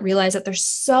and didn't realize that there's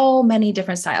so many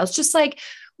different styles, just like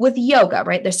with yoga,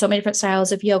 right? There's so many different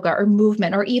styles of yoga or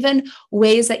movement, or even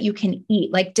ways that you can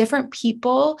eat. Like, different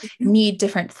people need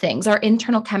different things. Our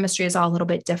internal chemistry is all a little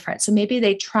bit different. So maybe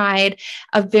they tried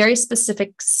a very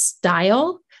specific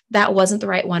style that wasn't the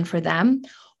right one for them,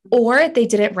 or they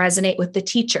didn't resonate with the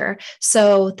teacher.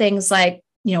 So things like,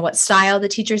 what style the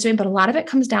teacher is doing, but a lot of it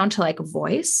comes down to like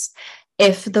voice.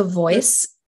 If the voice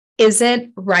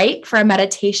isn't right for a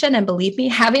meditation, and believe me,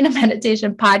 having a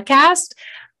meditation podcast,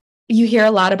 you hear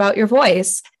a lot about your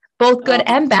voice, both good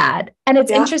and bad. And it's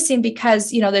interesting because,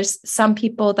 there's some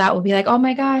people that will be like, oh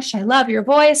my gosh, I love your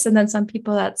voice. And then some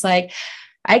people that's like,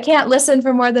 I can't listen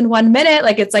for more than 1 minute.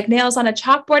 Like, it's like nails on a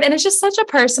chalkboard. And it's just such a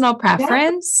personal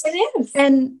preference. Yeah, it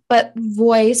is. But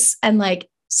voice and like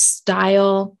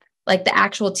style, like the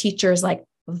actual teacher's like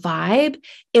vibe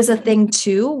is a thing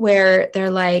too, where they're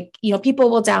like, people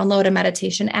will download a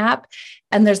meditation app,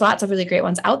 and there's lots of really great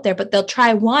ones out there, but they'll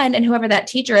try one, and whoever that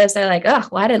teacher is, they're like, oh,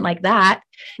 well, I didn't like that.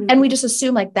 Mm-hmm. And we just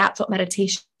assume like that's what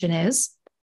meditation is.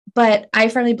 But I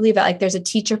firmly believe that like there's a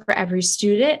teacher for every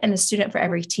student and a student for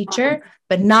every teacher,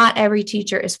 but not every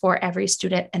teacher is for every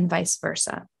student, and vice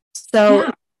versa. So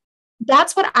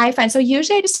that's what I find. So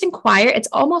usually I just inquire. It's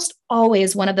almost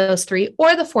always one of those three,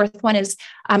 or the fourth one is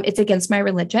it's against my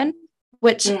religion,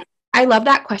 which I love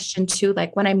that question too.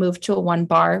 Like when I moved to one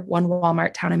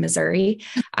Walmart town in Missouri,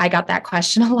 I got that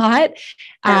question a lot.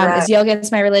 Is yoga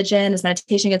against my religion? Is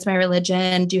meditation against my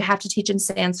religion? Do you have to teach in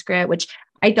Sanskrit? Which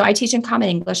I do. I teach in Common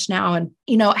English now. And,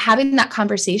 having that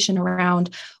conversation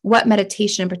around what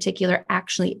meditation in particular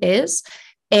actually is.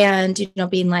 And,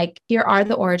 being like, here are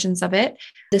the origins of it.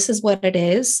 This is what it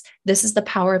is. This is the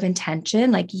power of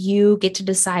intention. Like you get to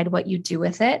decide what you do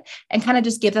with it and kind of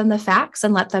just give them the facts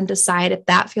and let them decide if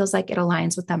that feels like it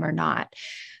aligns with them or not.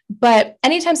 But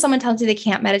anytime someone tells you they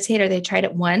can't meditate or they tried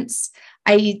it once,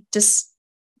 I just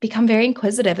become very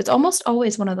inquisitive. It's almost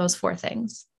always one of those four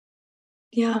things.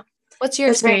 Yeah. What's your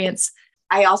experience?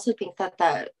 I also think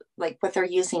that what they're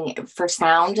using for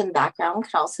sound and background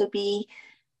could also be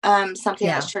something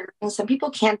that's triggering. Some people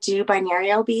can't do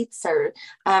binaural beats or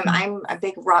I'm a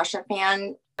big Rasha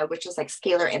fan, which is like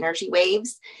scalar energy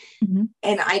waves. Mm-hmm.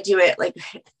 And I do it like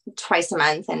twice a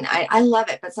month and I love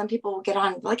it. But some people will get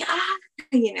on like,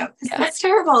 that's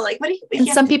terrible. Like, what do you And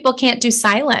some people can't do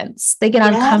silence. They get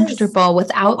uncomfortable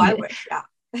without it.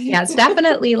 Yeah, it's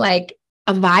definitely like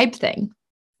a vibe thing.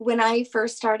 When I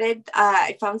first started,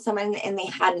 I found someone and they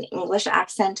had an English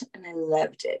accent and I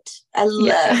loved it. I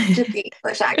loved the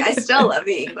English accent. I still love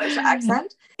the English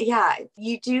accent. Yeah,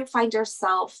 you do find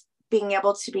yourself being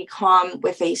able to be calm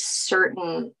with a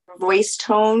certain voice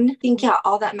tone. I think,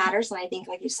 all that matters. And I think,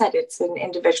 like you said, it's an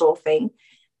individual thing.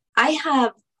 I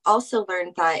have also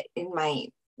learned that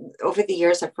over the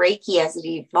years of Reiki as it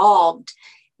evolved,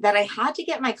 that I had to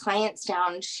get my clients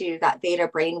down to that theta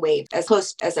brainwave as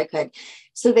close as I could.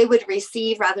 So they would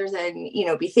receive rather than,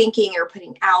 be thinking or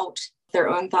putting out their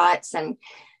own thoughts. And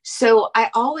so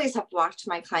I always have walked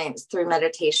my clients through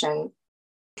meditation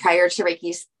prior to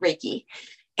Reiki.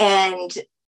 And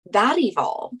that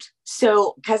evolved.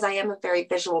 So because I am a very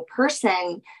visual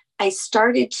person, I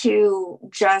started to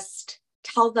just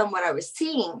tell them what I was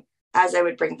seeing as I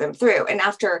would bring them through. And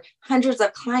after hundreds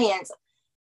of clients,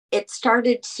 it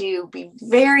started to be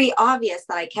very obvious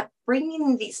that I kept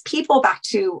bringing these people back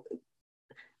to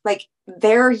like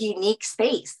their unique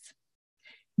space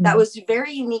that was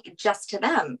very unique just to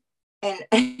them. And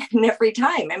every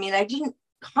time, I didn't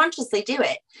consciously do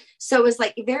it. So it was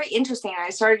like very interesting.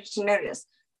 I started to notice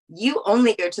you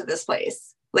only go to this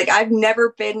place. Like I've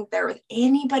never been there with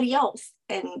anybody else.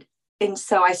 And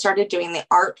so I started doing the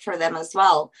art for them as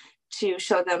well, to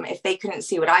show them if they couldn't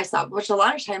see what I saw, which a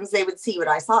lot of times they would see what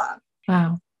I saw.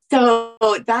 Wow. So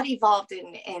that evolved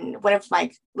in one of my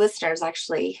listeners,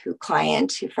 actually, who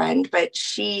friend, but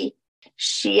she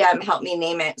helped me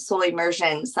name it Soul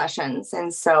Immersion Sessions.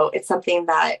 And so it's something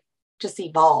that just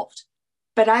evolved.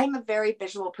 But I'm a very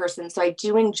visual person. So I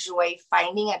do enjoy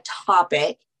finding a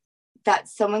topic that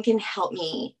someone can help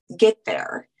me get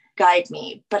there, guide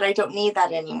me, but I don't need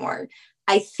that anymore.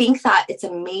 I think that it's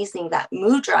amazing that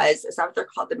mudras, is that what they're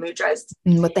called? The mudras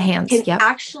with the hands can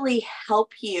actually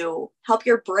help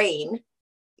your brain,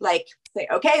 like say,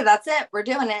 okay, that's it. We're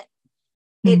doing it.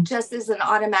 It just is an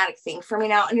automatic thing for me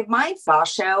now. And in my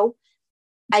basho,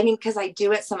 because I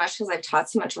do it so much because I've taught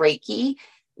so much Reiki,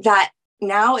 that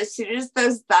now as soon as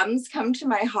those thumbs come to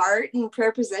my heart in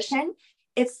prayer position,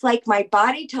 it's like my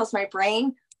body tells my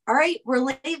brain, all right, we're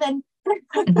leaving.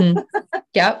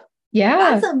 Yep.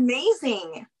 Yeah. That's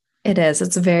amazing. It is.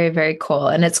 It's very, very cool.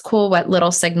 And it's cool what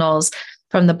little signals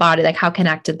from the body, like how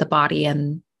connected the body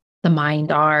and the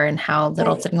mind are and how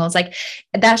little signals, like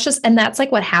that's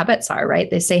like what habits are, right?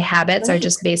 They say habits are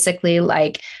just basically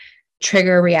like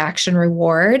trigger, reaction,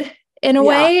 reward in a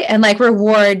way. And like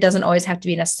reward doesn't always have to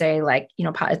be necessarily like,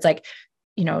 it's like,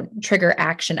 trigger,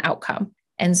 action, outcome.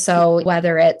 And so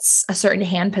whether it's a certain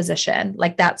hand position,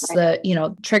 like that's the,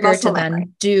 trigger muscle to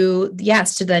then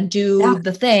do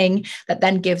the thing that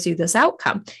then gives you this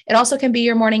outcome. It also can be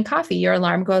your morning coffee. Your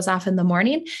alarm goes off in the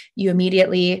morning. You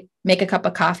immediately make a cup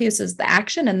of coffee. This is the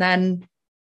action. And then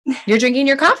you're drinking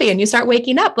your coffee and you start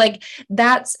waking up. Like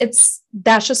that's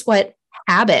just what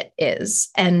habit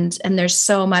is. And there's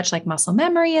so much like muscle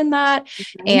memory in that.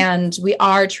 And we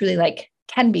are truly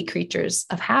can be creatures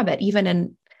of habit, even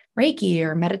in Reiki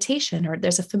or meditation, or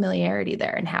there's a familiarity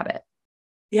there in habit.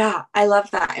 Yeah, I love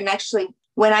that. And actually,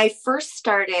 when I first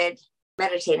started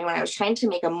meditating, when I was trying to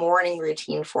make a morning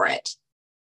routine for it,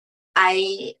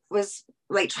 I was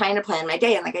trying to plan my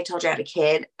day. And like I told you, I had a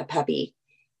kid, a puppy,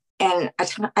 and I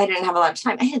didn't have a lot of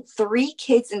time. I had 3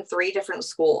 kids in 3 different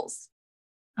schools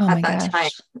at that time.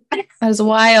 That was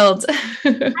wild. I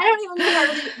don't even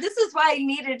know this is why I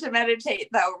needed to meditate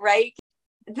though, right?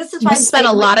 This is why I spent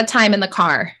a lot of time in the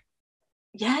car.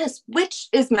 Yes, which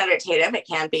is meditative. It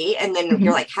can be. And then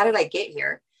you're like, how did I get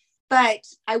here? But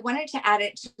I wanted to add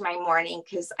it to my morning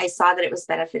because I saw that it was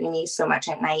benefiting me so much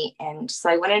at night. And so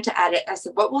I wanted to add it. I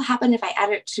said, what will happen if I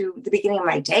add it to the beginning of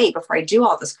my day before I do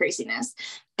all this craziness?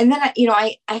 And then,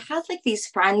 I had like these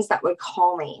friends that would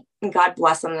call me, and God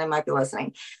bless them, they might be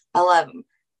listening. I love them.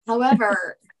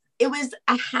 However, it was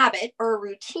a habit or a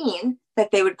routine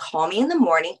that they would call me in the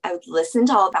morning. I would listen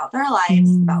to all about their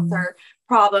lives, about their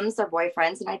problems, their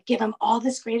boyfriends, and I'd give them all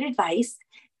this great advice.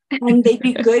 And they'd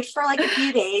be good for like a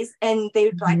few days, and they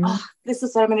would be like, oh, this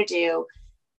is what I'm going to do.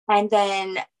 And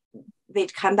then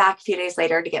they'd come back a few days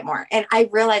later to get more. And I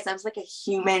realized I was like a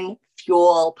human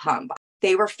fuel pump.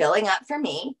 They were filling up for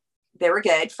me. They were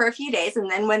good for a few days. And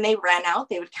then when they ran out,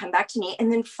 they would come back to me. And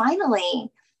then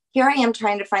finally, here I am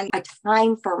trying to find a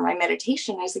time for my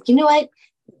meditation. I was like, you know what?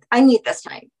 I need this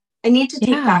time. I need to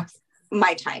take back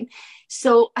my time.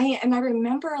 So I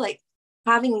remember like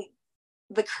having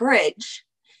the courage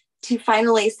to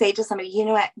finally say to somebody, you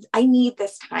know what, I need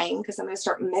this time because I'm going to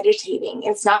start meditating.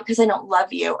 It's not because I don't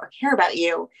love you or care about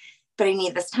you, but I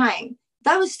need this time.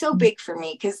 That was so big for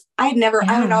me because I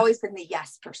had always been the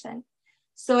yes person.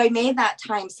 So I made that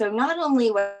time. So not only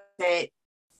was it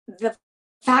the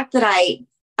fact that I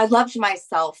loved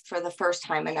myself for the first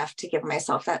time enough to give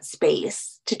myself that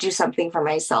space to do something for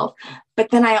myself,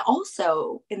 but then I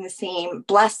also, in the same,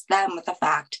 blessed them with the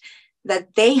fact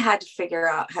that they had to figure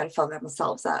out how to fill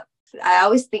themselves up. I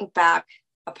always think back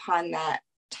upon that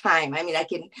time. I mean, I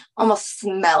can almost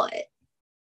smell it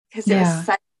because it was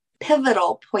such a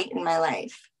pivotal point in my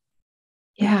life.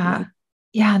 Yeah.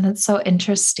 Yeah. That's so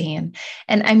interesting.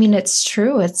 And I mean, it's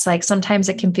true. It's like, sometimes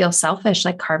it can feel selfish,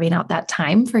 like carving out that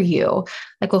time for you.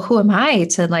 Like, well, who am I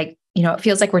to like, it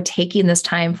feels like we're taking this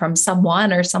time from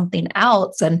someone or something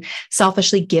else and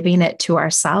selfishly giving it to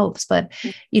ourselves. But,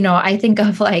 I think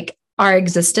of like, our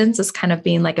existence is kind of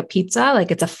being like a pizza,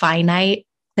 like it's a finite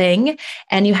thing.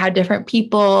 And you have different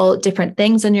people, different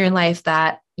things in your life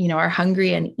that, are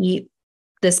hungry and eat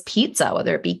this pizza,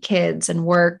 whether it be kids and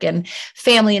work and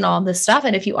family and all this stuff.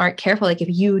 And if you aren't careful, like if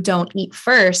you don't eat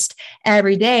first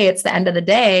every day, it's the end of the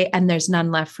day and there's none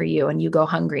left for you and you go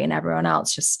hungry and everyone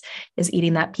else just is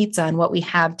eating that pizza. And what we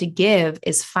have to give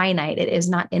is finite. It is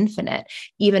not infinite.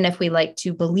 Even if we like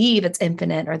to believe it's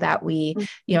infinite, or that we,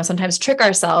 sometimes trick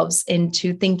ourselves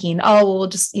into thinking, oh, we'll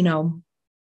just,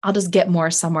 I'll just get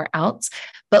more somewhere else.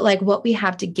 But like what we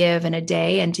have to give in a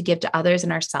day and to give to others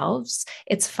and ourselves,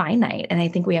 it's finite. And I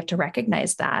think we have to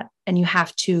recognize that. And you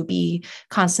have to be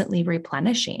constantly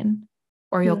replenishing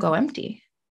or you'll go empty.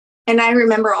 And I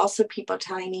remember also people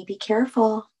telling me, be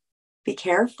careful, be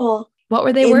careful. What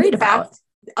were they worried about?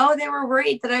 Oh, they were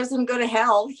worried that I was going to go to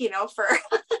hell, for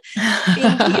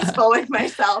being peaceful with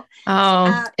myself.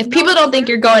 If people don't think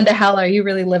you're going to hell, are you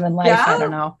really living life? Yeah. I don't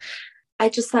know. I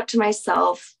just thought to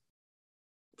myself,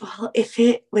 well, if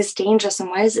it was dangerous, and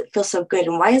why does it feel so good?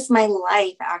 And why is my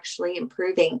life actually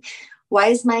improving? Why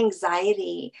is my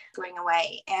anxiety going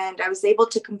away? And I was able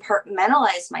to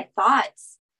compartmentalize my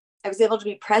thoughts. I was able to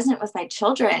be present with my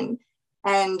children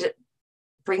and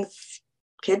bring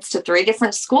kids to 3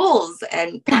 different schools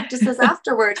and practices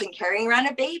afterwards and carrying around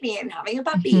a baby and having a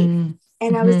puppy.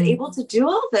 And I was able to do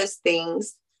all those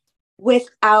things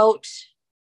without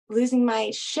losing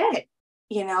my shit.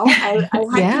 I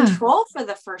had control for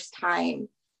the first time.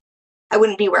 I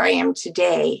wouldn't be where I am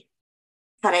today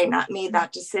had I not made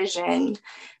that decision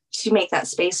to make that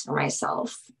space for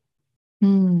myself.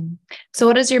 So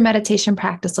what does your meditation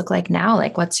practice look like now?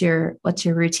 Like what's your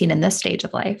routine in this stage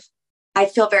of life? I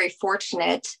feel very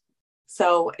fortunate.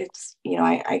 So it's,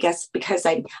 I guess because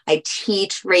I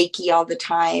teach Reiki all the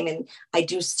time and I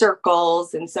do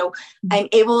circles. And so I'm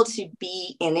able to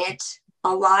be in it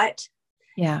a lot.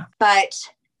 Yeah. But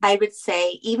I would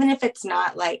say, even if it's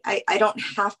not like, I don't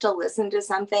have to listen to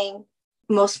something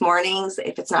most mornings,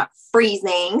 if it's not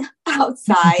freezing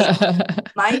outside,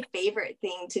 my favorite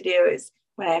thing to do is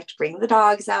when I have to bring the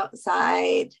dogs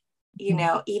outside,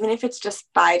 even if it's just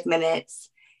 5 minutes,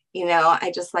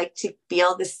 I just like to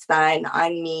feel the sun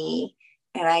on me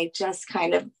and I just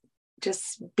kind of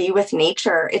just be with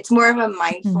nature. It's more of a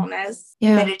mindfulness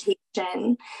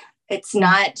meditation. It's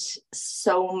not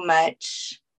so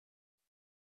much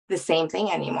the same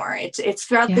thing anymore. It's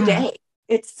throughout the day.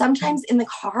 It's sometimes in the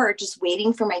car, just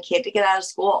waiting for my kid to get out of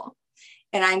school.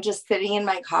 And I'm just sitting in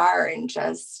my car and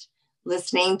just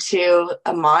listening to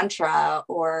a mantra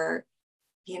or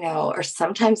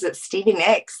sometimes it's Stevie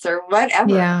Nicks or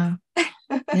whatever. Yeah.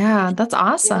 Yeah. That's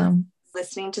awesome.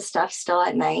 Listening to stuff still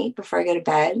at night before I go to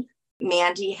bed.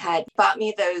 Mandy had bought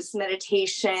me those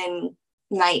meditation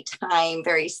nighttime,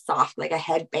 very soft, like a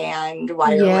headband,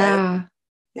 wireless.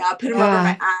 Yeah, I put them over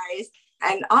my eyes.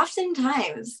 And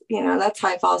oftentimes, that's how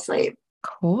I fall asleep.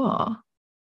 Cool.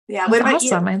 Yeah. That's What about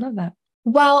awesome. you? I love that.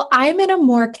 Well, I'm in a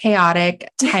more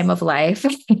chaotic time of life.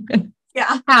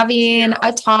 Yeah. Having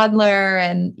a toddler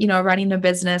and, running a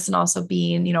business and also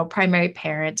being, primary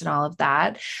parent and all of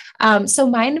that. So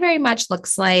mine very much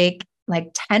looks like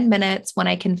 10 minutes when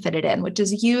I can fit it in, which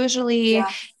is usually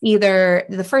either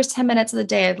the first 10 minutes of the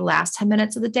day or the last 10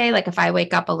 minutes of the day. Like if I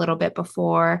wake up a little bit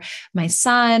before my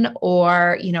son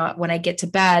or, when I get to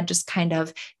bed, just kind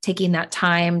of taking that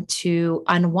time to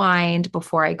unwind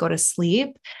before I go to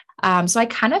sleep. So I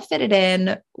kind of fit it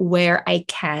in where I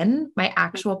can, my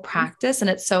actual practice. And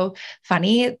it's so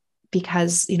funny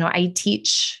because, I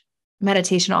teach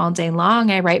meditation all day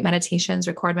long. I write meditations,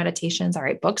 record meditations. I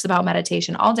write books about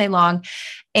meditation all day long.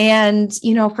 And,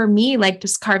 for me, like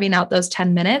just carving out those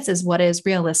 10 minutes is what is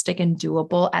realistic and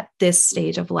doable at this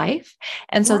stage of life.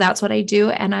 And so that's what I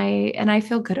do. And I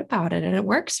feel good about it and it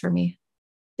works for me.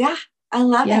 Yeah. I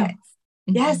love it.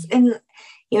 Mm-hmm. Yes. And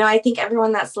I think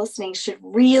everyone that's listening should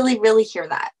really, really hear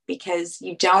that, because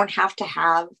you don't have to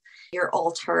have your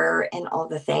altar and all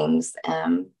the things,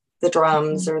 the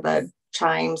drums or the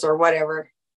chimes or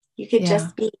whatever. You could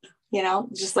just be,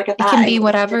 just look at that. It can be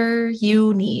whatever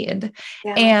you need.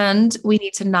 Yeah. And we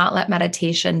need to not let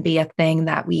meditation be a thing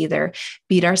that we either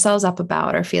beat ourselves up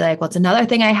about or feel like, well, it's another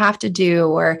thing I have to do,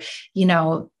 or,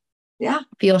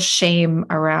 feel shame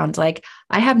around. Like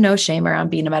I have no shame around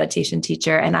being a meditation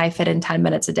teacher and I fit in 10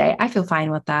 minutes a day. I feel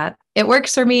fine with that. It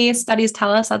works for me. Studies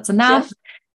tell us that's enough.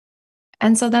 Yeah.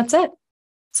 And so that's it.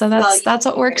 So that's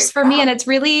what works for me. And it's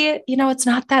really, it's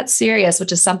not that serious,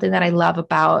 which is something that I love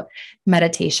about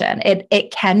meditation.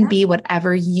 It can be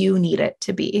whatever you need it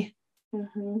to be.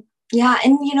 Mm-hmm. Yeah.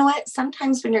 And you know what?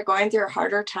 Sometimes when you're going through a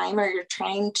harder time or you're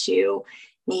trying to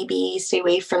maybe stay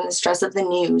away from the stress of the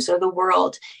news or the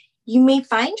world, you may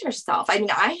find yourself. I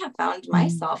mean, I have found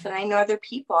myself, and I know other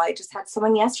people. I just had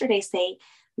someone yesterday say,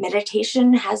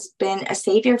 meditation has been a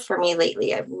savior for me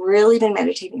lately. I've really been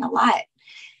meditating a lot.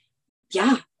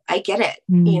 Yeah, I get it.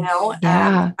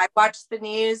 I watch the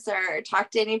news or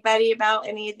talk to anybody about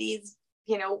any of these,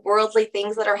 worldly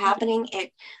things that are happening.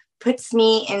 It puts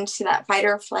me into that fight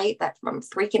or flight that I'm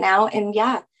freaking out. And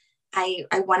yeah, I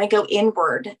want to go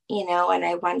inward, and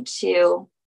I want to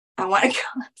go,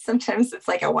 sometimes it's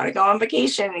like, I want to go on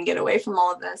vacation and get away from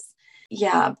all of this.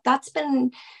 Yeah, that's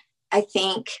been, I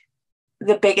think,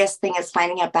 the biggest thing is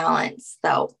finding a balance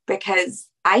though, because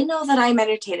I know that I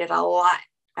meditated a lot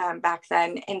back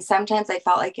then. And sometimes I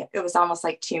felt like it was almost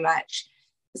like too much.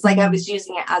 It's like I was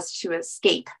using it as to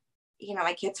escape.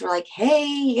 My kids were like, hey,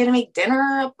 you gonna make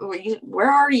dinner? Where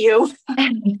are you?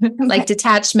 Like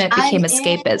detachment became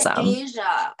escapism. I'm in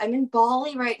Asia. I'm in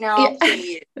Bali right now,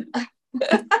 please.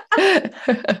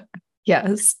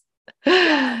 Yes.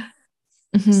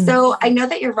 Mm-hmm. So I know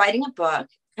that you're writing a book.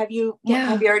 Have you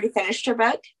already finished your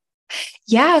book?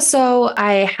 Yeah. So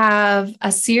I have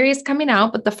a series coming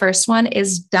out, but the first one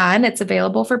is done. It's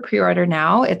available for pre-order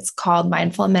now. It's called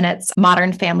Mindful Minutes,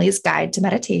 Modern Family's Guide to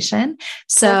Meditation.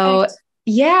 So perfect.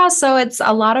 Yeah, so it's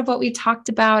a lot of what we talked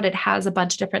about. It has a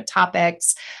bunch of different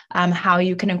topics, how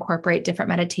you can incorporate different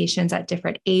meditations at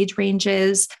different age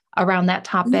ranges around that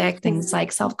topic, things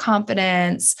like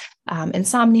self-confidence,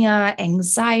 insomnia,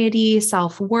 anxiety,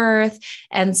 self-worth.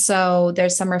 And so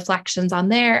there's some reflections on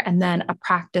there, and then a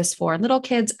practice for little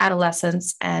kids,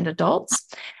 adolescents, and adults.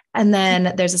 And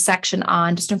then there's a section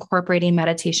on just incorporating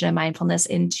meditation and mindfulness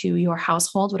into your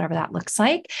household, whatever that looks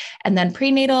like. And then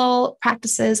prenatal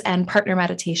practices and partner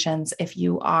meditations if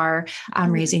you are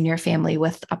raising your family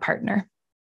with a partner.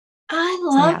 I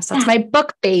love that. So that's my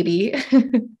book, baby.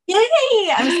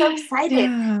 Yay! I'm so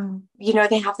excited. Yeah.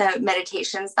 They have the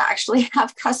meditations that actually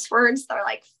have cuss words. They're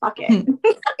like, fuck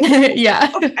it.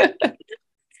 Yeah.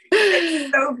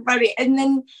 It's so funny. And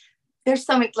then there's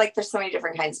so many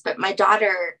different kinds, but my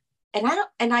daughter and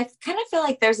I kind of feel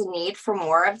like there's a need for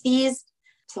more of these.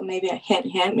 So maybe a hint,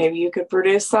 maybe you could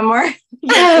produce some more.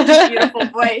 You have such a beautiful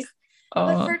voice.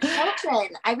 But for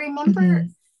children, I remember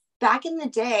back in the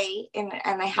day, and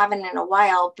I haven't in a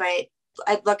while, but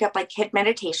I'd look up like kid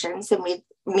meditations, and me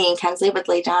and Kensley would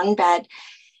lay down in bed,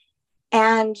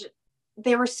 and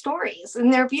they were stories,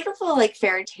 and they're beautiful, like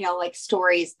fairy tale, like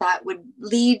stories that would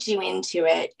lead you into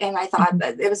it. And I thought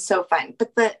that it was so fun,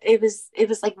 but it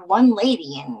was like one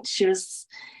lady, and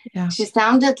she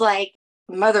sounded like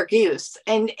Mother Goose.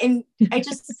 And I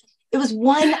just, it was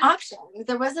one option.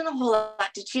 There wasn't a whole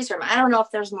lot to choose from. I don't know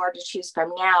if there's more to choose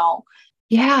from now.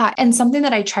 Yeah. And something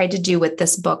that I tried to do with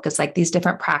this book is like these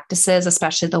different practices,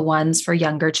 especially the ones for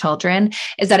younger children,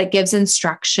 is that it gives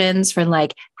instructions for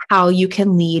like how you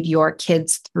can lead your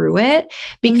kids through it.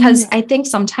 Because I think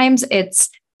sometimes it's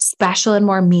special and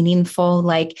more meaningful.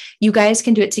 Like you guys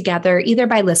can do it together, either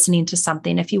by listening to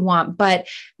something if you want, but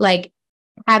like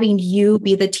having you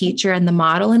be the teacher and the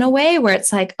model in a way where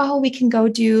it's like, oh, we can go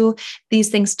do these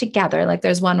things together. Like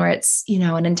there's one where it's,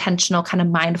 an intentional kind of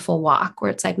mindful walk where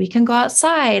it's like, we can go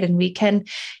outside and we can,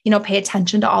 pay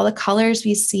attention to all the colors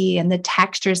we see and the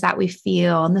textures that we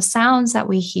feel and the sounds that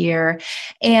we hear.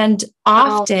 And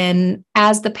often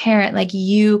as the parent, like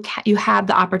you have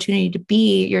the opportunity to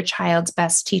be your child's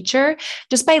best teacher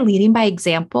just by leading by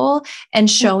example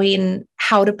and showing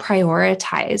how to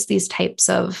prioritize these types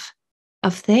of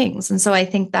things. And so I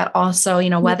think that also,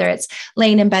 whether it's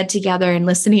laying in bed together and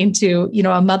listening to,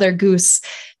 a mother goose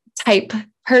type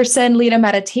person lead a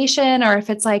meditation, or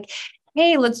if it's like,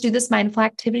 hey, let's do this mindful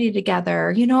activity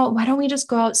together. Why don't we just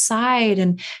go outside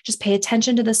and just pay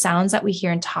attention to the sounds that we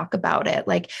hear and talk about it?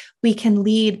 Like we can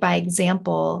lead by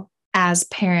example as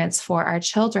parents for our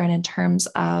children in terms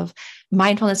of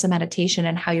mindfulness and meditation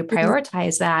and how you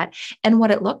prioritize that and what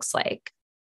it looks like.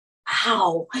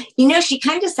 Wow. She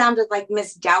kind of sounded like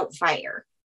Miss Doubtfire.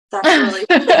 That's really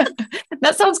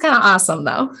that sounds kind of awesome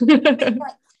though.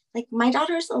 Like my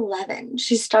daughter's 11.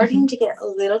 She's starting to get a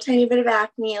little tiny bit of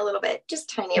acne, a little bit, just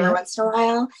tiny every once in a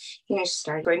while. She's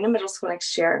starting going to middle school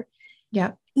next year.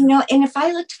 Yeah. And if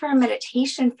I looked for a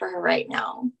meditation for her right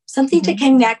now, something to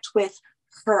connect with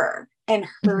her and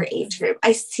her age group,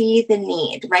 I see the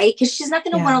need, right? Because she's not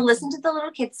going to want to listen to the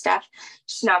little kid stuff.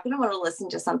 She's not going to want to listen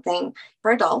to something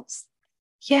for adults.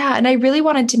 Yeah. And I really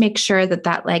wanted to make sure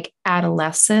that like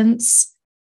adolescence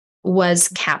was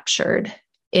captured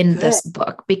in this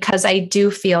book, because I do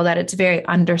feel that it's very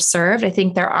underserved. I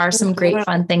think there are some great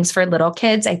fun things for little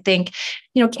kids. I think,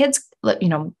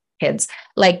 kids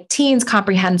like teens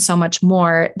comprehend so much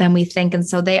more than we think. And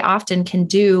so they often can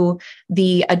do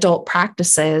the adult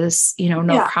practices,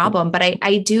 no problem. But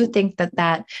I do think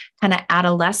that kind of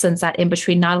adolescence, that in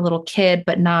between, not a little kid,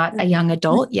 but not a young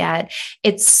adult yet,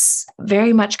 it's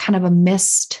very much kind of a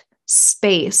missed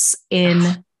space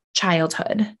in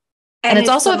childhood. And it's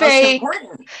also very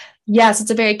important. Yes,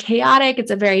 it's a very chaotic, it's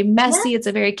a very messy, it's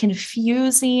a very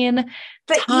confusing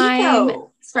time.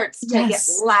 Ego starts to get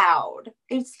loud.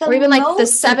 Or even like the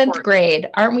seventh grade.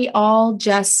 Aren't we all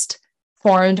just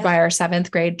formed by our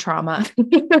seventh grade trauma?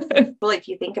 Well, if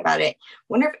you think about it,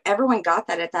 wonder if everyone got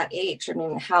that at that age. I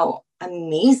mean, how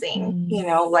amazing,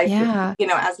 life,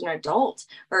 as an adult,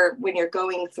 or when you're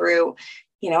going through,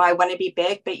 I want to be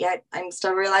big, but yet I'm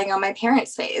still relying on my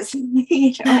parents' phase.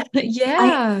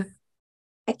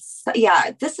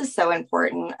 This is so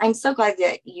important. I'm so glad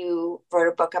that you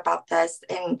wrote a book about this,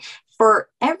 and for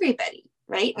everybody,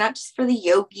 right? Not just for the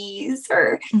yogis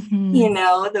or,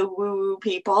 the woo-woo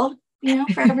people,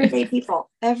 for everyday people,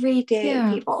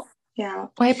 people. Yeah.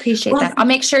 Well, I appreciate that. I'll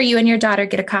make sure you and your daughter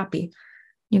get a copy.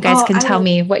 You guys can tell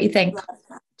me what you think.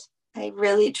 I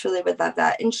really, truly would love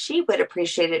that. And she would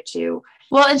appreciate it too.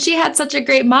 Well, and she had such a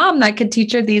great mom that could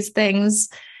teach her these things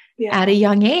at a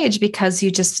young age, because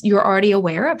you're already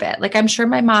aware of it. Like I'm sure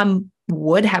my mom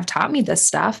would have taught me this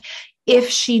stuff if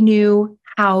she knew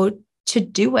how to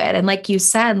do it. And like you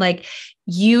said, like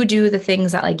you do the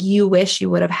things that like you wish you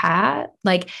would have had.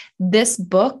 Like this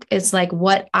book is like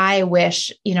what I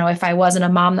wish, if I wasn't a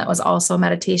mom that was also a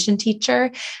meditation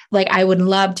teacher, like I would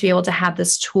love to be able to have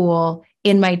this tool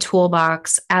in my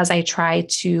toolbox as I try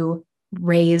to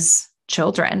raise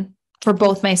children for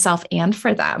both myself and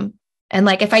for them. And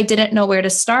like, if I didn't know where to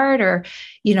start, or,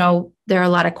 there are a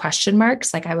lot of question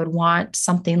marks, like I would want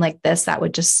something like this that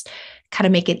would just kind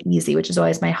of make it easy, which is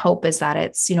always my hope, is that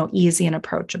it's, easy and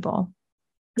approachable.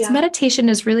 Yeah. So meditation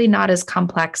is really not as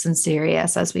complex and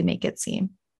serious as we make it seem.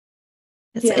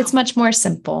 It's much more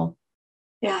simple.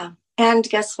 Yeah. And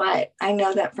guess what? I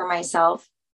know that for myself,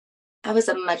 I was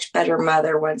a much better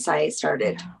mother once I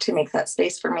started to make that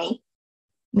space for me.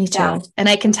 Me too. Yeah. And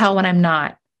I can tell when I'm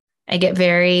not. I get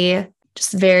very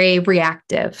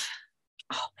reactive.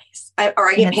 Always. I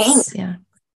get pain. Yeah.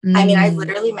 I mean, I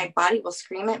literally, my body will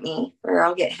scream at me, or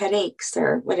I'll get headaches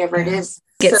or whatever it is.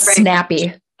 Get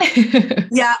snappy.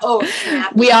 Yeah. Oh,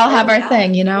 snappy. We all have our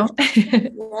thing,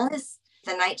 Yes.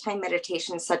 The nighttime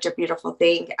meditation is such a beautiful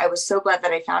thing. I was so glad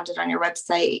that I found it on your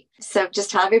website. So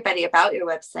just tell everybody about your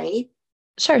website.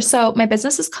 Sure. So my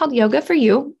business is called Yoga for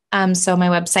You. So my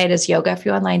website is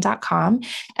yogaforyouonline.com.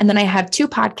 And then I have 2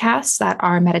 podcasts that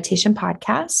are meditation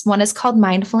podcasts. One is called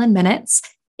Mindful in Minutes.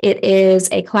 It is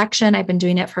a collection. I've been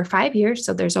doing it for 5 years.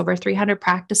 So there's over 300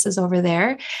 practices over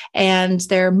there. And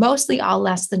they're mostly all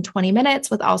less than 20 minutes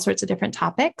with all sorts of different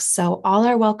topics. So all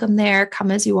are welcome there.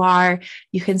 Come as you are.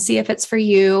 You can see if it's for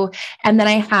you. And then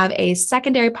I have a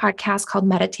secondary podcast called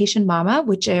Meditation Mama,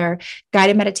 which are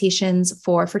guided meditations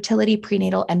for fertility,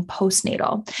 prenatal, and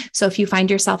postnatal. So if you find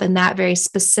yourself in that very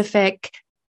specific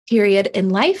period in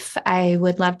life, I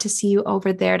would love to see you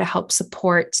over there to help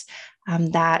support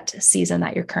that season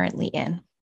that you're currently in.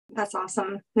 That's awesome.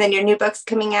 And then your new book's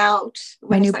coming out.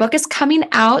 My new book is coming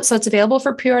out. So it's available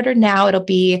for pre-order now. It'll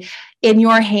be in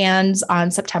your hands on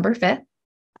September 5th.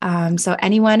 So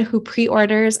anyone who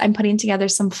pre-orders, I'm putting together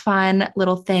some fun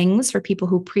little things for people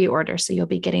who pre-order. So you'll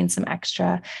be getting some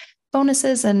extra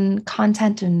bonuses and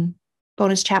content and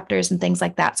bonus chapters and things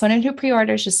like that. So anyone who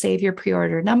pre-orders, just save your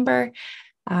pre-order number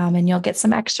and you'll get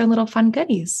some extra little fun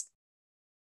goodies.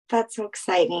 That's so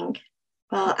exciting.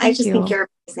 Well, I just think you're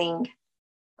amazing.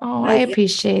 Oh, I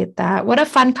appreciate that. What a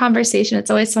fun conversation. It's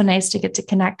always so nice to get to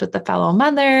connect with the fellow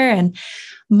mother and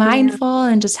mindful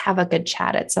and just have a good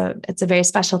chat. It's a very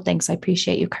special thing. So I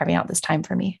appreciate you carving out this time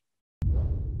for me.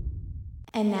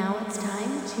 And now it's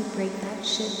time to break that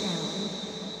shit down.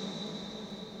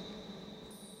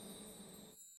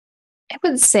 I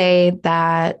would say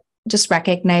that just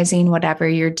recognizing whatever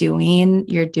you're doing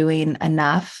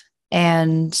enough,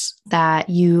 and that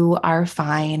you are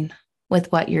fine with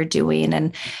what you're doing.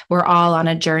 And we're all on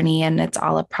a journey and it's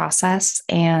all a process.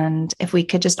 And if we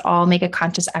could just all make a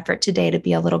conscious effort today to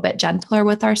be a little bit gentler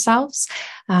with ourselves,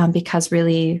 because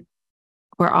really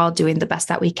we're all doing the best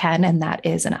that we can, and that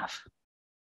is enough.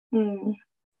 I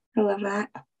love that.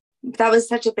 That was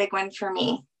such a big one for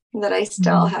me, that I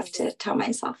still have to tell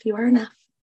myself, you are enough.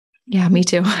 Yeah, me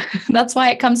too. That's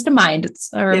why it comes to mind. It's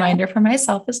a reminder for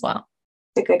myself as well.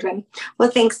 It's a good one. Well,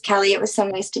 thanks, Kelly. It was so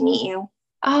nice to meet you.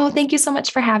 Oh, thank you so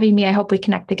much for having me. I hope we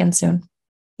connect again soon.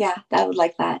 Yeah, I would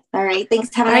like that. All right.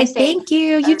 Thanks. Have a nice day. Thank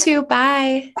you. You too.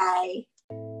 Bye. Bye.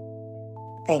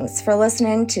 Thanks for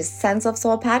listening to Sense of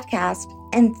Soul podcast.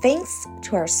 And thanks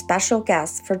to our special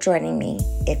guests for joining me.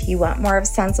 If you want more of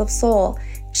Sense of Soul,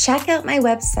 check out my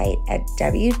website at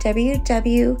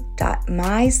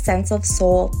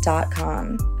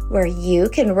www.mysenseofsoul.com, where you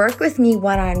can work with me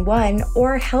one-on-one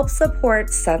or help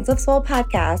support Sense of Soul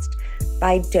podcast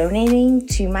by donating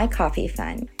to my coffee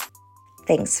fund.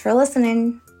 Thanks for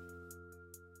listening.